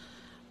the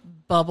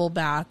bubble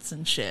baths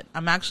and shit.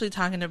 I'm actually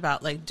talking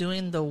about like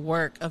doing the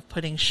work of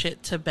putting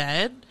shit to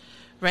bed,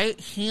 right?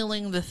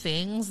 Healing the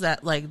things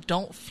that like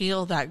don't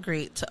feel that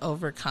great to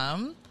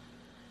overcome.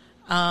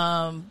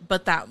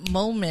 But that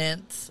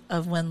moment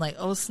of when like,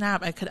 oh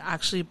snap, I could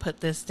actually put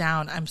this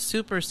down. I'm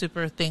super,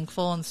 super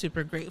thankful and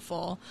super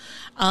grateful.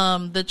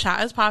 The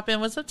chat is popping.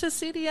 What's up to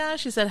Cedia?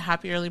 She said,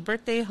 happy early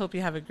birthday. Hope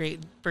you have a great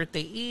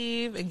birthday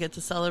eve and get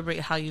to celebrate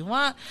how you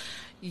want.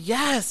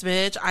 Yes,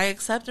 bitch. I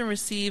accept and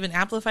receive and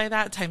amplify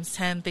that times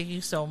 10. Thank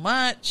you so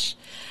much.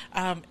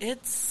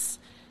 It's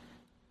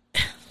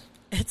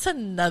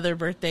another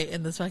birthday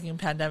in this fucking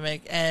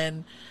pandemic,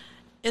 and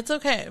it's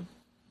okay.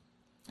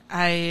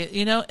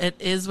 It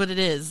is what it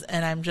is,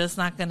 and I'm just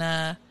not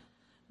gonna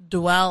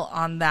dwell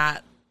on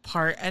that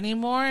part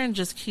anymore and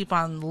just keep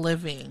on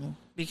living,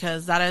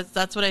 because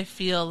that's what I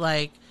feel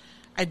like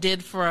I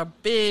did for a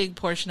big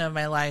portion of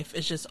my life.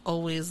 It's just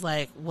always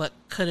like what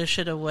coulda,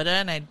 shoulda, woulda,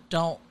 and I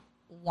don't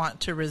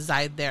want to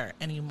reside there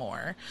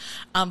anymore.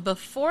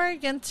 Before I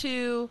get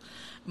to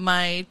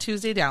my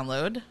Tuesday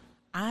download,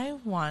 I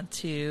want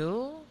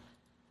to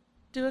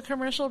do a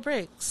commercial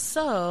break.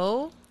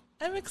 So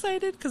I'm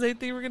excited because I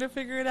think we're going to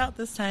figure it out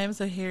this time.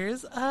 So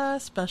here's a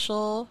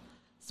special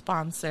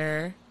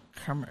sponsor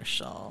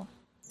commercial.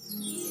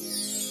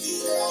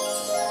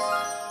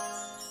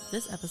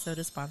 This episode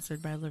is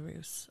sponsored by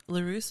LaRousse.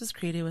 LaRousse was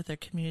created with their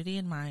community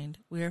in mind.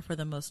 We are for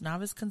the most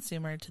novice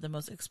consumer to the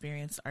most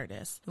experienced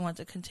artist. We want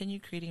to continue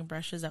creating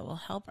brushes that will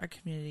help our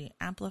community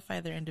amplify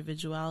their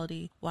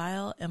individuality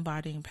while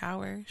embodying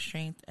power,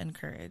 strength, and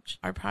courage.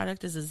 Our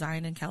product is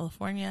designed in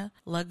California,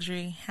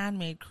 luxury,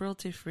 handmade,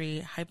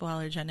 cruelty-free,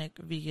 hypoallergenic,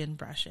 vegan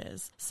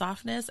brushes.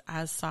 Softness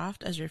as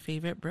soft as your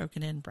favorite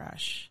broken-in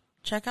brush.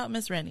 Check out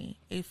Miss Rennie,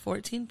 a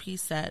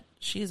 14-piece set.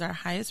 She is our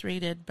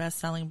highest-rated,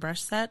 best-selling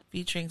brush set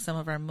featuring some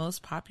of our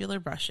most popular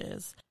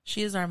brushes.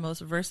 She is our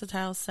most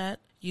versatile set.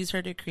 Use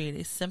her to create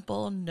a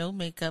simple,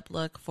 no-makeup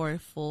look for a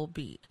full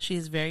beat. She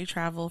is very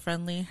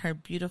travel-friendly. Her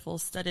beautiful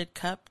studded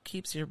cup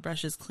keeps your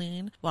brushes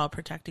clean while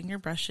protecting your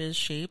brush's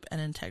shape and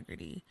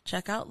integrity.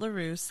 Check out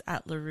LaRousse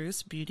at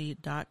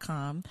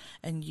laroussebeauty.com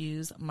and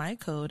use my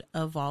code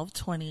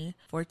EVOLVE20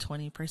 for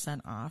 20%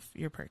 off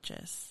your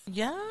purchase.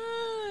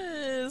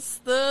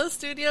 Yes, the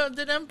studio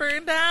didn't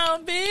burn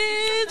down,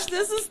 bitch.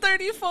 This is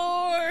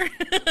 34.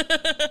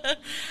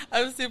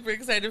 I'm super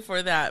excited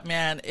for that,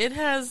 man. It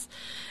has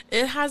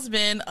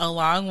been a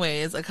long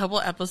ways, a couple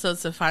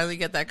episodes to finally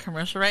get that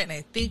commercial right, and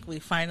I think we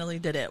finally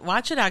did it.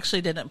 Watch It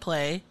actually didn't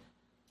play.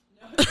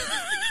 No.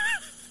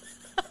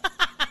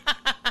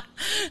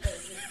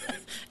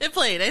 It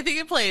played. I think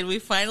it played. We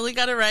finally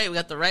got it right. We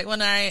got the right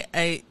one.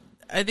 I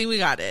think we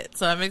got it.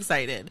 So I'm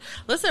excited.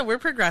 Listen, we're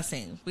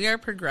progressing. We are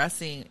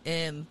progressing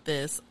in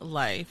this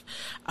life.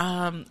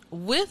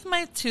 With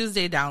my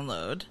Tuesday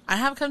download, I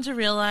have come to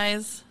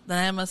realize that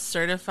I am a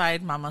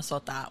certified mama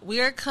sota. We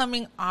are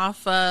coming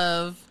off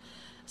of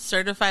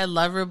certified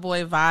lover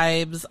boy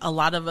vibes. A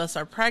lot of us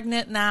are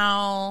pregnant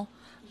now.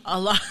 A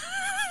lot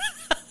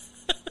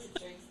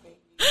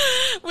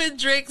with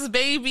Drake's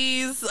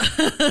babies.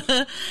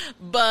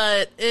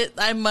 But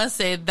I must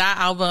say that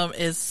album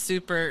is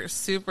super,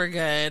 super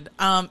good.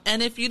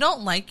 And if you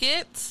don't like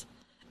it,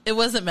 it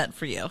wasn't meant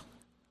for you.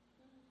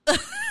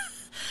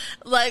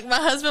 Like, my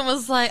husband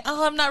was like,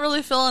 oh, I'm not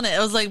really feeling it. It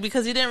was like,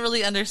 because he didn't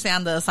really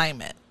understand the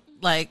assignment.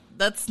 Like,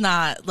 that's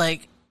not,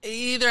 like,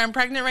 either I'm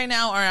pregnant right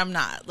now or I'm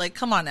not. Like,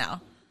 come on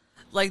now.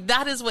 Like,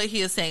 that is what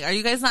he is saying. Are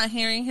you guys not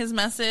hearing his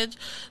message?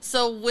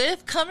 So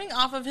with coming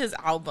off of his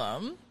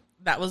album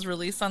that was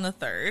released on the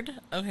 3rd,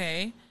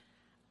 okay,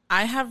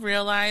 I have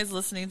realized,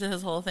 listening to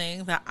his whole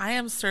thing, that I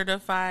am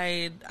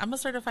certified. I'm a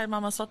certified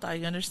mama sota.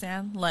 You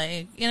understand?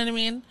 Like, you know what I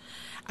mean?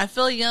 I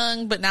feel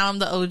young, but now I'm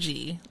the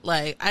OG.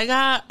 Like, I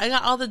got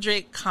all the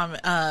Drake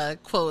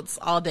quotes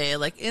all day.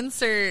 Like,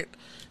 insert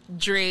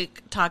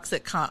Drake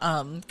toxic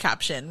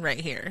caption right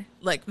here.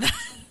 Like,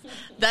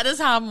 that is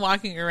how I'm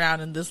walking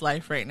around in this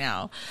life right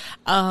now.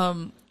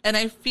 And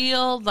I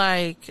feel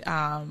like,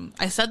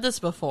 I said this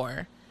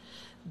before,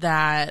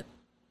 that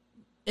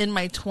in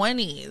my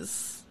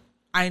 20s,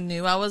 I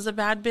knew I was a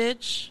bad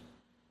bitch,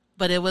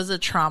 but it was a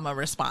trauma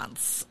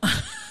response.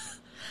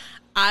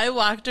 I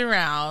walked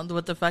around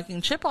with the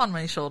fucking chip on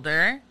my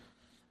shoulder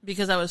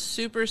because I was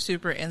super,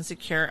 super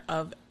insecure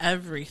of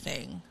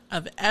everything,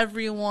 of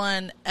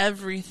everyone,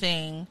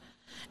 everything.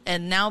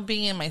 And now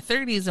being in my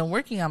 30s and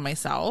working on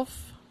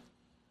myself,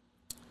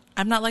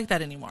 I'm not like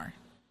that anymore.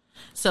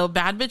 So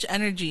bad bitch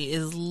energy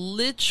is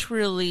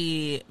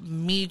literally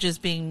me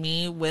just being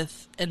me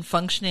with and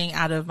functioning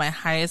out of my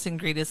highest and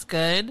greatest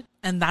good.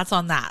 And that's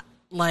on that.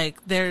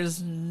 Like,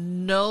 there's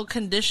no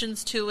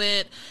conditions to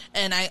it.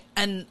 And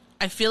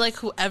I feel like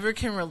whoever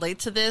can relate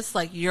to this,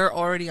 like, you're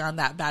already on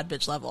that bad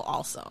bitch level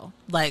also.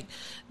 Like,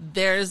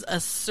 there's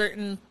a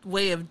certain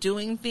way of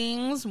doing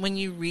things when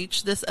you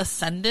reach this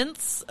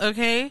ascendance,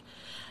 okay?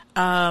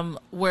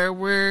 Where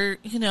we're,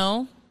 you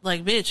know,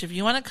 like, bitch, if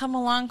you want to come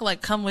along,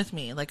 like, come with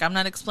me. Like, I'm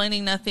not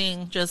explaining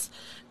nothing. Just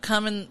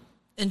come and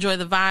enjoy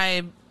the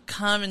vibe.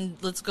 Come and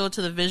let's go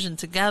to the vision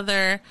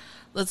together.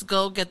 Let's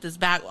go get this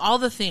back. All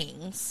the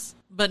things,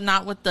 but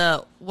not with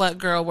the what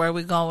girl, where are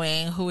we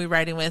going, who we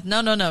riding with.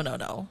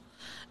 No.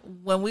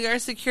 When we are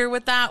secure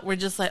with that, we're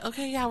just like,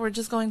 okay, yeah, we're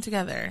just going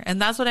together. And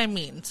that's what I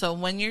mean. So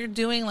when you're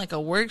doing like a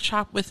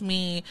workshop with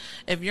me,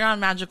 if you're on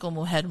Magical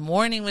Mujer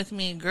Morning with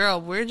me, girl,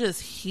 we're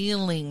just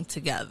healing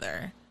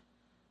together.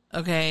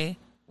 Okay?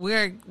 We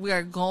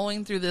are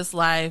going through this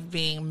life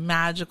being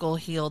magical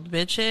healed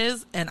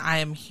bitches, and I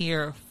am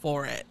here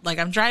for it. Like,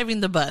 I'm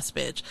driving the bus,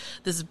 bitch.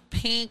 This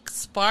pink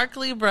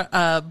sparkly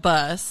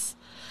bus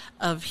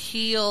of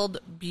healed,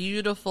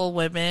 beautiful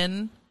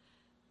women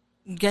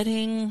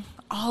getting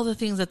all the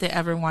things that they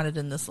ever wanted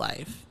in this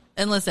life.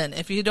 And listen,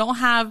 if you don't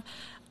have,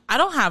 I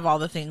don't have all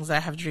the things I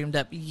have dreamed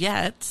up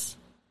yet,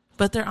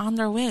 but they're on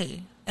their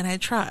way. and I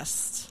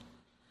trust.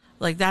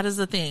 Like, that is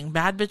the thing.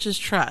 Bad bitches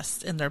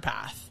trust in their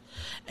path.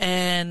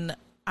 And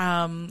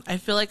I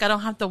feel like I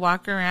don't have to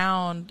walk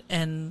around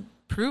and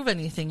prove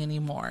anything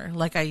anymore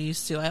like I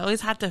used to. I always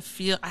had to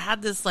feel, I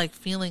had this like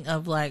feeling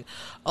of like,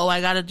 oh,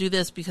 I got to do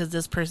this because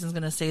this person's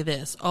going to say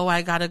this. Oh,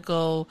 I got to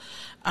go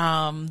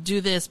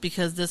do this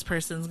because this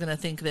person's going to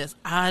think this.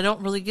 I don't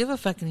really give a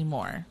fuck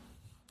anymore.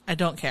 I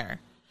don't care.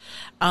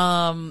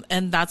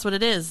 And that's what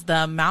it is.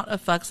 The amount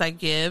of fucks I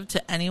give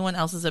to anyone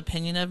else's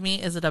opinion of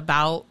me, is it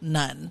about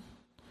none?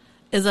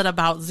 Is it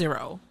about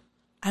zero?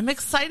 I'm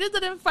excited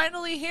that I'm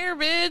finally here,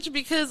 bitch,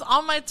 because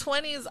all my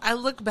 20s, I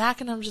look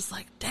back and I'm just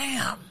like,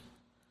 damn.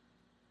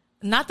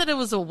 Not that it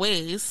was a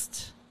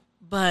waste,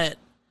 but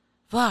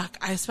fuck,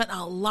 I spent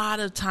a lot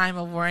of time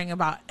of worrying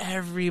about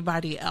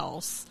everybody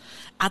else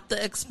at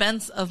the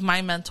expense of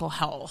my mental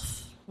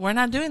health. We're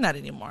not doing that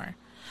anymore.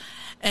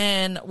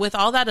 And with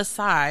all that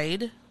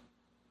aside,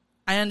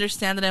 I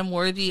understand that I'm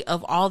worthy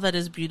of all that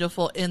is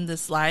beautiful in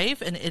this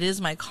life, and it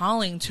is my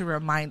calling to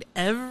remind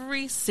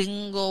every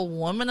single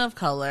woman of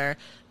color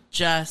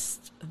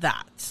just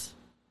that.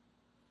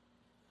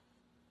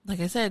 Like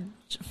I said,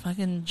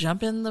 fucking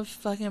jump in the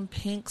fucking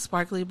pink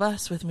sparkly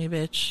bus with me,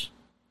 bitch.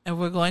 And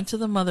we're going to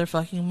the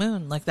motherfucking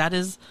moon. Like, that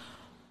is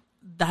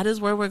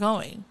where we're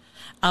going.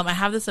 I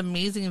have this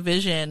amazing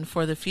vision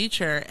for the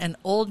future, and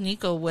old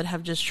Nico would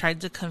have just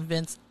tried to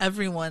convince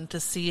everyone to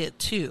see it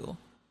too.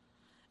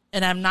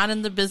 And I'm not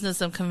in the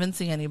business of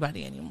convincing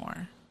anybody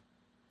anymore.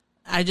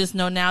 I just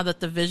know now that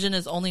the vision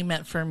is only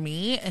meant for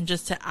me, and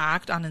just to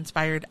act on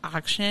inspired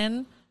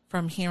action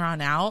from here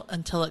on out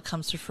until it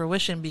comes to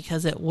fruition,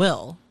 because it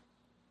will.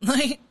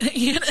 Like,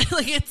 you know,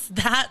 like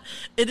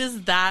it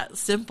is that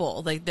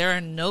simple. Like, there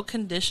are no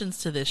conditions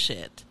to this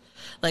shit.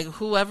 Like,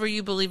 whoever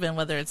you believe in,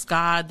 whether it's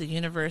God, the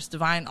universe,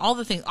 divine, all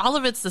the things, all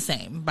of it's the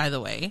same, by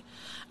the way.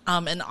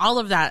 And all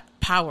of that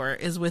power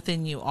is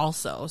within you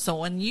also. So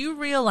when you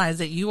realize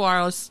that you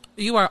are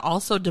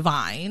also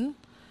divine,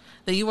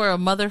 that you are a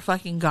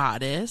motherfucking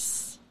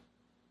goddess,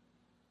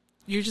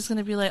 you're just going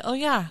to be like, oh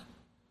yeah,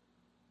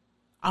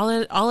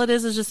 all it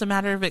is just a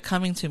matter of it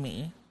coming to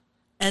me,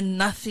 and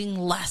nothing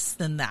less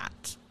than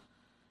that.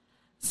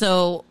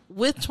 So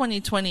with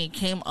 2020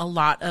 came a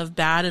lot of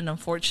bad and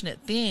unfortunate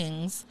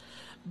things,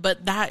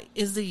 but that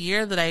is the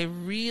year that I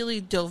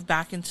really dove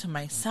back into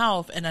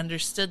myself and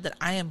understood that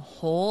I am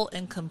whole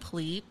and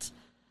complete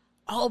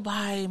all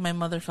by my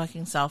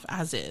motherfucking self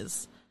as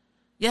is.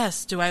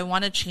 Yes, do I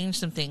want to change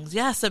some things?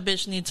 Yes, a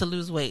bitch needs to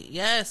lose weight.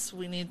 Yes,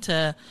 we need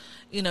to,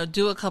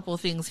 do a couple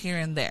of things here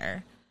and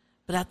there.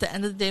 But at the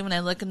end of the day, when I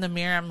look in the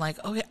mirror, I'm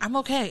like, okay, I'm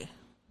okay.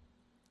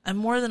 I'm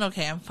more than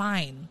okay. I'm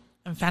fine.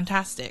 I'm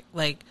fantastic.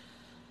 Like,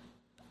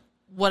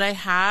 what I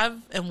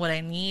have and what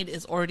I need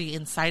is already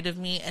inside of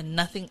me, and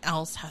nothing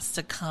else has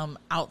to come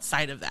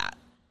outside of that.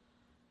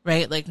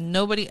 Right? Like,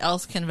 nobody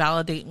else can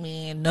validate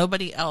me.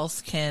 Nobody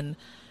else can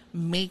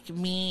make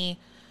me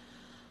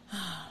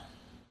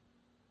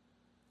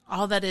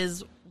all that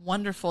is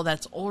wonderful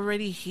that's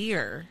already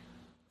here.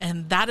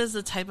 And that is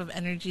the type of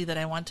energy that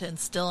I want to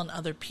instill in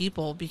other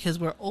people, because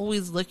we're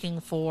always looking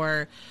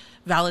for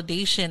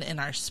validation in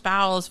our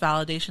spouse,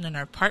 validation in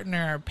our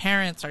partner, our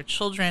parents, our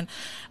children.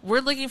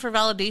 We're looking for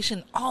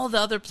validation all the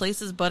other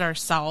places but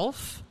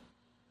ourselves.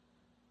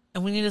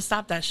 And we need to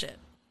stop that shit.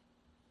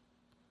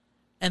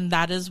 And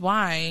that is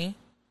why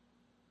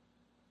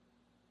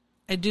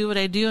I do what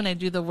I do, and I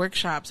do the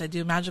workshops. I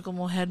do Magical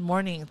Mohead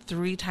Morning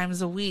 3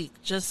 times a week,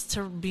 just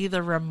to be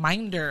the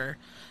reminder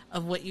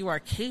of what you are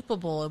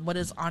capable and what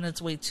is on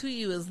its way to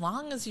you, as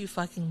long as you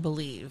fucking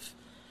believe.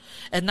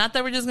 And not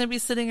that we're just going to be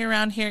sitting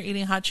around here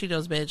eating hot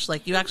Cheetos, bitch.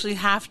 Like, you actually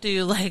have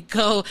to, like,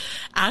 go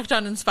act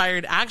on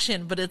inspired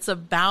action. But it's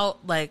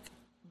about, like,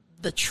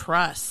 the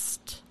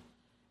trust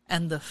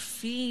and the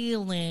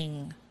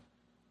feeling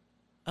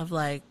of,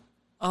 like,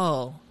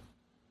 oh,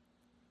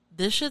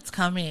 this shit's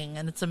coming.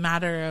 And it's a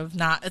matter of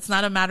it's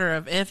not a matter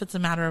of if, it's a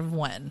matter of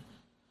when.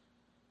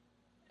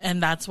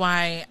 And that's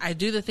why I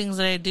do the things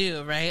that I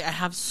do, right? I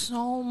have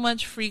so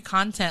much free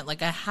content.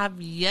 Like, I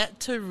have yet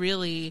to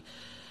really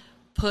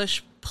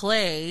push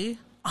play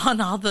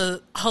on all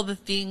the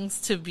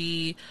things to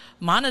be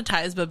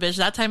monetized, but bitch,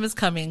 that time is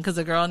coming, because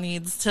a girl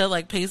needs to,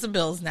 like, pay some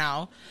bills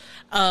now.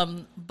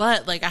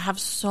 But, like, I have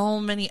so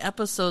many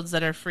episodes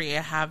that are free.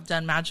 I have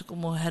done Magical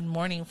Mohead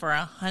Morning for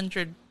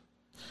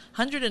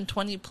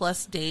 120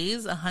 plus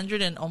days,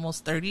 100 and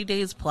almost 30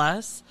 days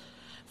plus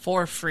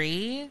for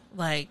free.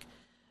 Like,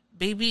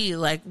 baby,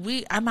 like,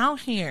 I'm out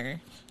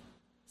here.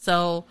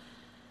 So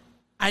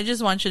I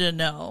just want you to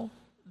know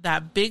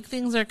that big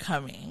things are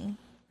coming,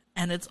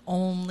 and it's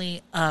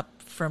only up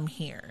from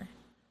here.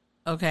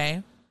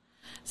 Okay?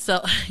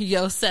 So,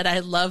 Yo said, I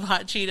love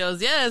hot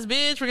Cheetos. Yes,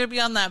 bitch, we're going to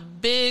be on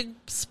that big,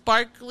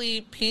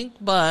 sparkly pink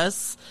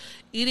bus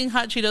eating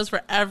hot Cheetos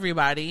for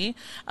everybody.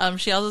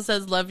 She also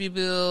says, love you,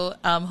 boo.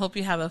 Hope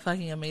you have a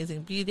fucking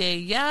amazing B-Day.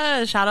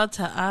 Yeah, shout out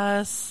to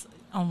us.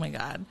 Oh, my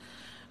God.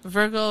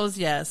 Virgos,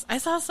 yes. I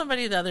saw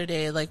somebody the other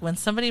day, like when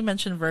somebody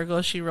mentioned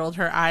Virgo, she rolled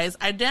her eyes.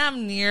 I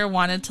damn near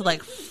wanted to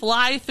like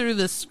fly through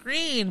the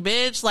screen,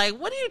 bitch. Like,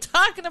 what are you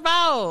talking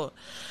about?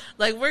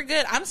 Like, we're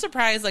good. I'm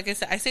surprised. Like I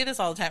said, I say this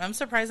all the time. I'm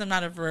surprised I'm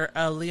not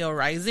a Leo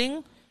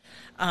rising,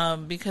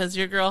 because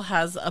your girl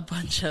has a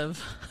bunch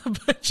of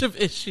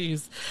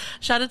issues.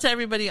 Shout out to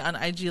everybody on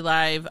IG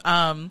Live.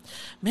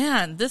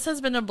 Man, this has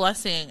been a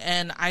blessing,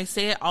 and I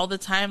say it all the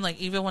time.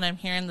 Like, even when I'm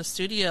here in the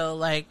studio,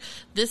 like,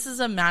 this is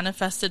a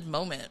manifested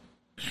moment.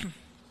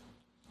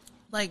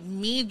 Like,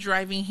 me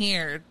driving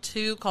here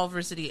to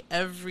Culver City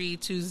every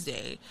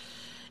Tuesday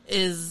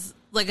is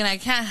like, and I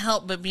can't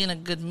help but be in a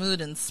good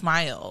mood and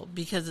smile,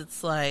 because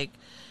it's like,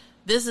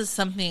 this is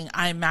something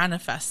I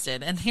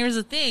manifested. And here's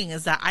the thing,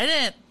 is that I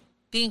didn't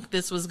think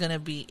this was going to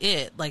be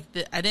it. Like,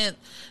 I didn't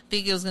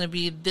think it was going to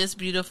be this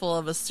beautiful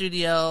of a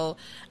studio.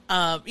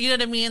 You know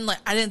what I mean? Like,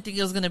 I didn't think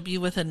it was going to be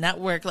with a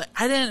network. Like,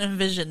 I didn't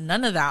envision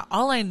none of that.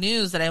 All I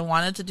knew is that I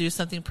wanted to do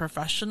something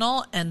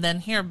professional. And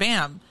then here,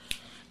 bam,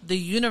 the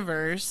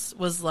universe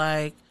was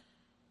like,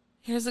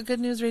 here's a Good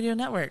News Radio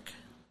Network.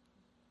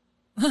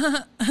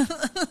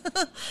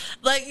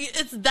 Like,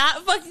 it's that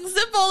fucking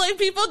simple. Like,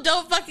 people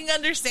don't fucking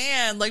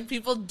understand. Like,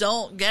 people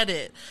don't get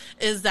it,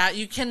 is that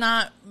you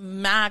cannot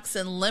max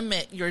and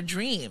limit your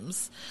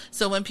dreams.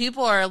 So when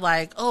people are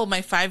like, oh,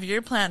 my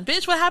 5-year plan,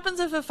 bitch, what happens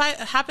if it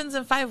happens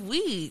in 5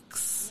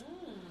 weeks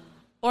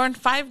or in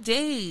 5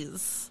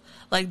 days?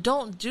 Like,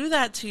 don't do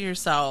that to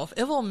yourself.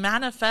 It will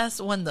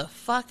manifest when the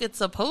fuck it's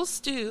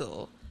supposed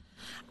to.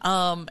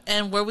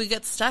 And where we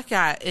get stuck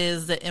at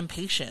is the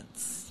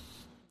impatience.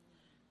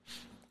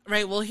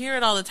 Right, we'll hear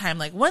it all the time.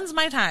 Like, when's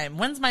my time?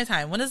 When's my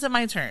time? When is it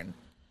my turn?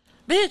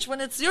 Bitch, when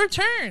it's your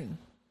turn.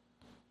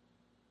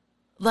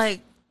 Like,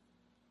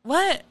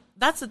 what?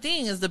 That's the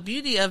thing, is the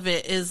beauty of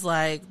it is,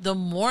 like, the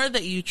more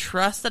that you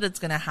trust that it's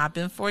going to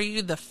happen for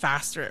you, the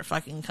faster it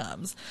fucking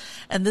comes.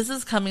 And this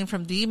is coming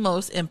from the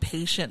most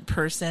impatient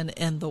person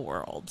in the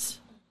world.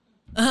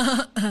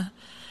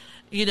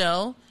 You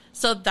know?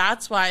 So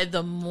that's why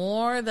the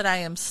more that I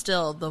am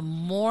still, the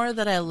more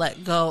that I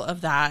let go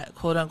of that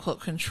quote unquote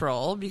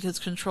control, because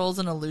control is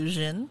an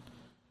illusion,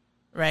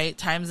 right?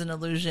 Time's an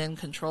illusion,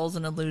 control's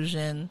an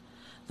illusion.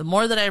 The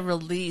more that I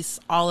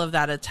release all of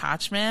that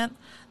attachment,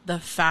 the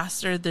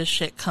faster this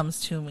shit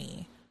comes to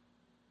me.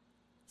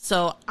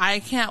 So I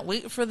can't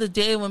wait for the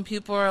day when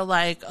people are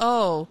like,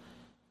 oh,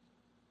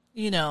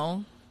 you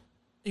know,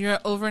 you're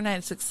an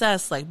overnight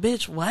success. Like,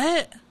 bitch,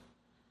 what?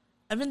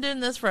 I've been doing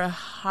this for a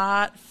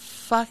hot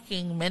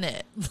fucking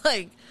minute.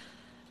 Like,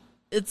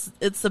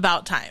 it's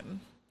about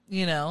time,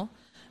 you know?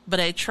 But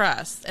I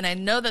trust. And I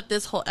know that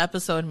this whole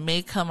episode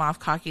may come off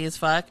cocky as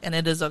fuck, and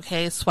it is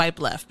okay.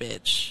 Swipe left,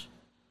 bitch.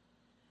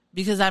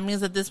 Because that means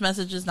that this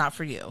message is not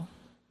for you.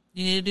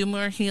 You need to do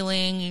more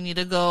healing. You need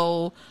to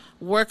go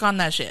work on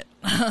that shit.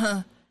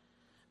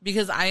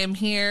 Because I am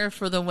here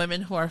for the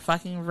women who are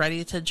fucking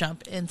ready to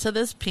jump into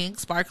this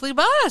pink sparkly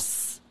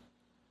bus,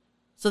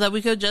 so that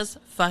we could just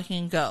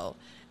fucking go.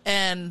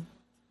 And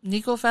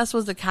Nico Fest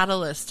was the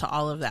catalyst to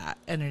all of that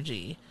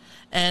energy.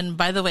 And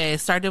by the way, I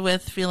started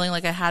with feeling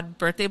like I had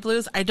birthday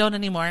blues. I don't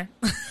anymore.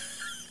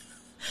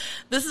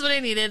 This is what I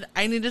needed.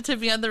 I needed to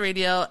be on the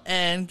radio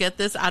and get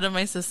this out of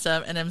my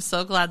system. And I'm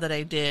so glad that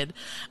I did.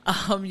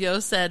 Yo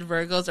said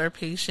Virgos are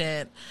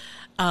patient.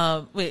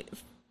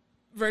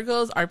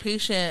 Virgos are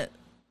patient.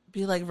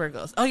 Be like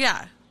Virgos. Oh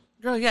yeah.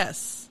 Girl,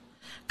 yes.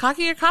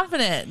 Cocky or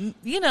confident.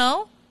 You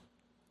know.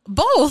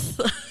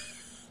 Both.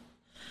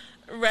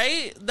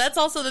 Right? That's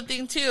also the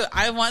thing too.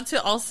 I want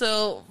to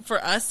also, for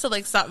us to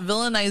like stop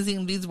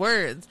villainizing these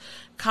words.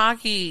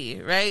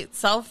 Cocky, right?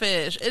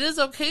 Selfish. It is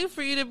okay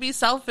for you to be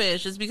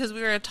selfish. It's because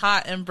we were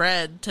taught and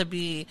bred to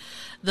be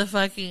the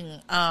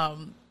fucking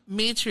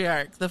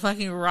matriarch, the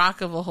fucking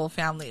rock of a whole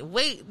family.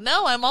 Wait,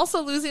 no, I'm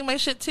also losing my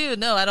shit too.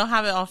 No, I don't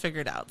have it all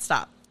figured out.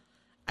 Stop.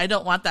 I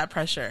don't want that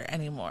pressure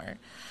anymore.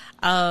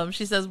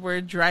 She says,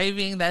 we're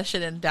driving that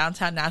shit in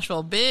downtown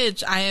Nashville.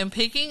 Bitch, I am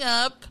picking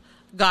up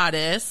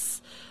Goddess.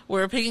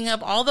 We're picking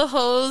up all the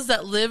hoes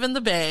that live in the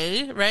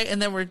Bay, right?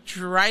 And then we're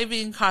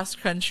driving cross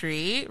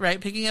country,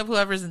 right? Picking up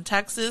whoever's in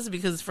Texas,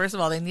 because first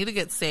of all, they need to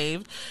get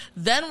saved.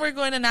 Then we're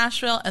going to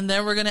Nashville, and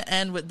then we're going to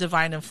end with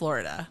Divine in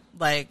Florida.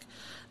 Like,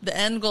 the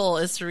end goal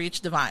is to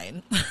reach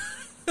Divine.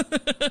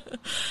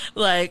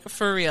 Like,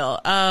 for real.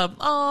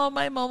 Oh,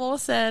 my Momo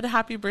said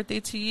happy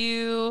birthday to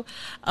you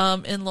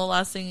in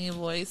Lola's singing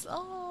voice.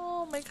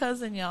 Oh, my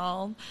cousin,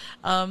 y'all.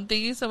 Thank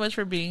you so much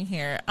for being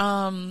here.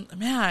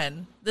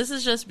 Man, this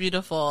is just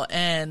beautiful.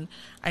 And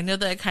I know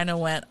that I kind of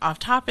went off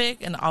topic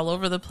and all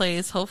over the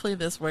place. Hopefully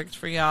this worked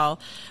for y'all.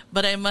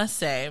 But I must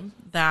say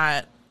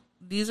that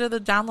these are the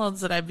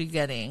downloads that I've been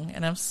getting,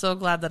 and I'm so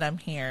glad that I'm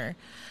here.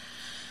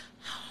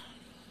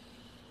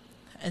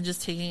 And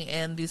just taking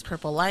in these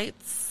purple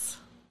lights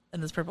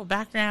and this purple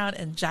background,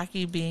 and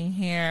Jackie being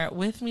here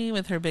with me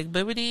with her big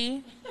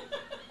booty.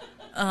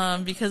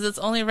 Because it's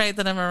only right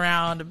that I'm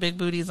around big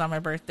booties on my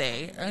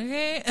birthday.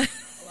 Okay?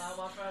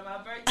 My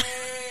birthday.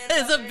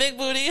 It's a big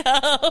booty.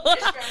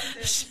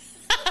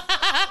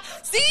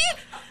 See?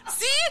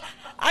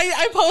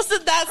 I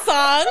posted that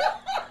song.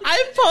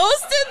 I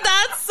posted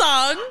that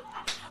song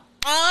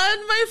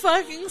on my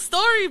fucking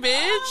story, bitch.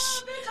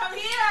 Oh, bitch, I'm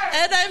here.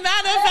 And I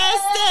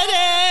manifested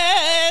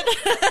it.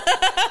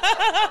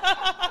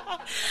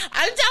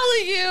 I'm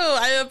telling you,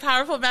 I'm a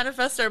powerful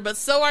manifester, but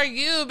so are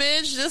you,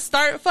 bitch. Just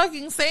start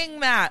fucking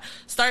saying that.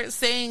 Start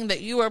saying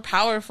that you are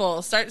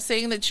powerful. Start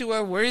saying that you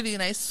are worthy.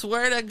 And I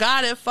swear to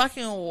God, it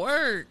fucking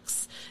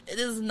works. It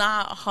is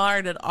not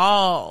hard at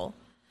all.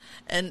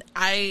 And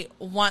I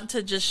want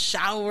to just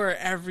shower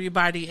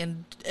everybody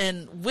and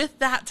with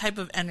that type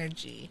of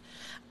energy.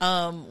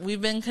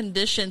 We've been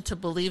conditioned to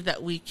believe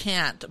that we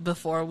can't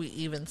before we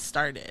even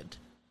started.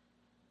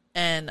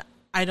 And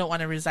I don't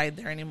want to reside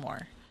there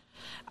anymore.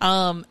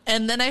 And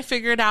then I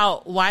figured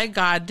out why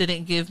God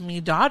didn't give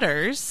me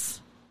daughters.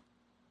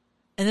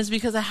 And it's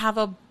because I have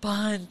a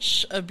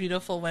bunch of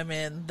beautiful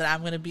women that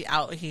I'm going to be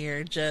out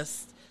here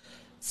just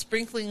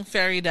sprinkling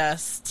fairy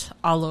dust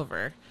all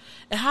over.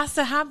 It has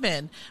to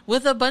happen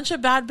with a bunch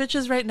of bad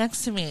bitches right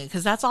next to me.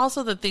 Because that's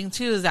also the thing,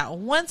 too, is that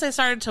once I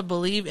started to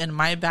believe in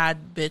my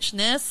bad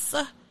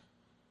bitchness,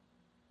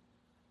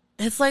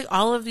 it's like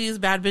all of these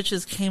bad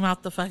bitches came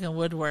out the fucking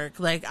woodwork.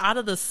 Like, out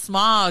of the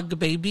smog,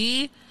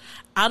 baby.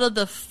 Out of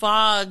the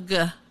fog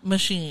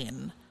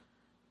machine.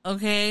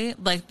 Okay?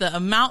 Like, the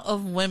amount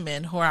of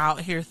women who are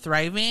out here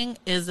thriving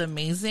is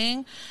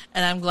amazing.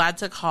 And I'm glad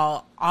to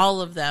call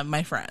all of them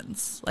my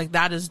friends. Like,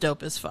 that is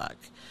dope as fuck.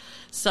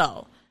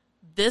 So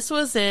this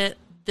was it.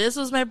 This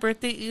was my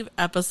birthday eve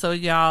episode,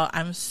 y'all.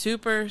 I'm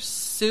super,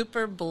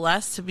 super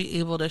blessed to be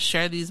able to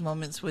share these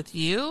moments with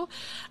you.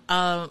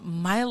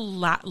 My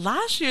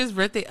last year's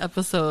birthday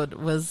episode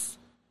was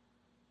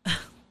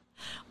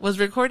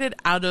recorded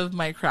out of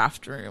my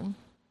craft room.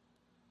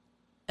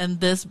 And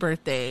this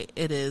birthday,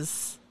 it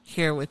is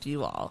here with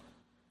you all.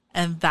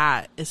 And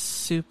that is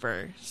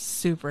super,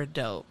 super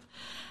dope.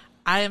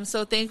 I am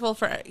so thankful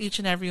for each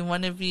and every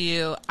one of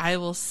you. I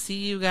will see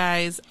you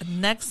guys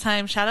next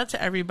time. Shout out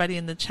to everybody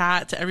in the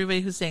chat, to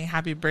everybody who's saying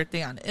happy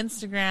birthday on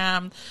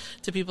Instagram,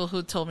 to people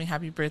who told me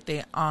happy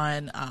birthday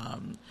on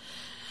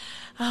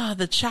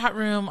the chat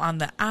room on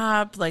the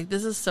app. Like,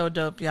 this is so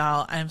dope,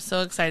 y'all. I'm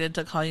so excited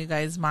to call you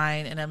guys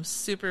mine, and I'm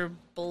super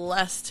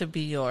blessed to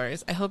be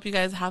yours. I hope you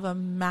guys have a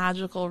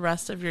magical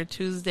rest of your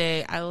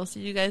Tuesday. I will see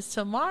you guys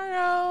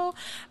tomorrow.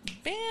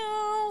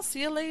 Bam.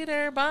 See you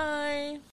later. Bye.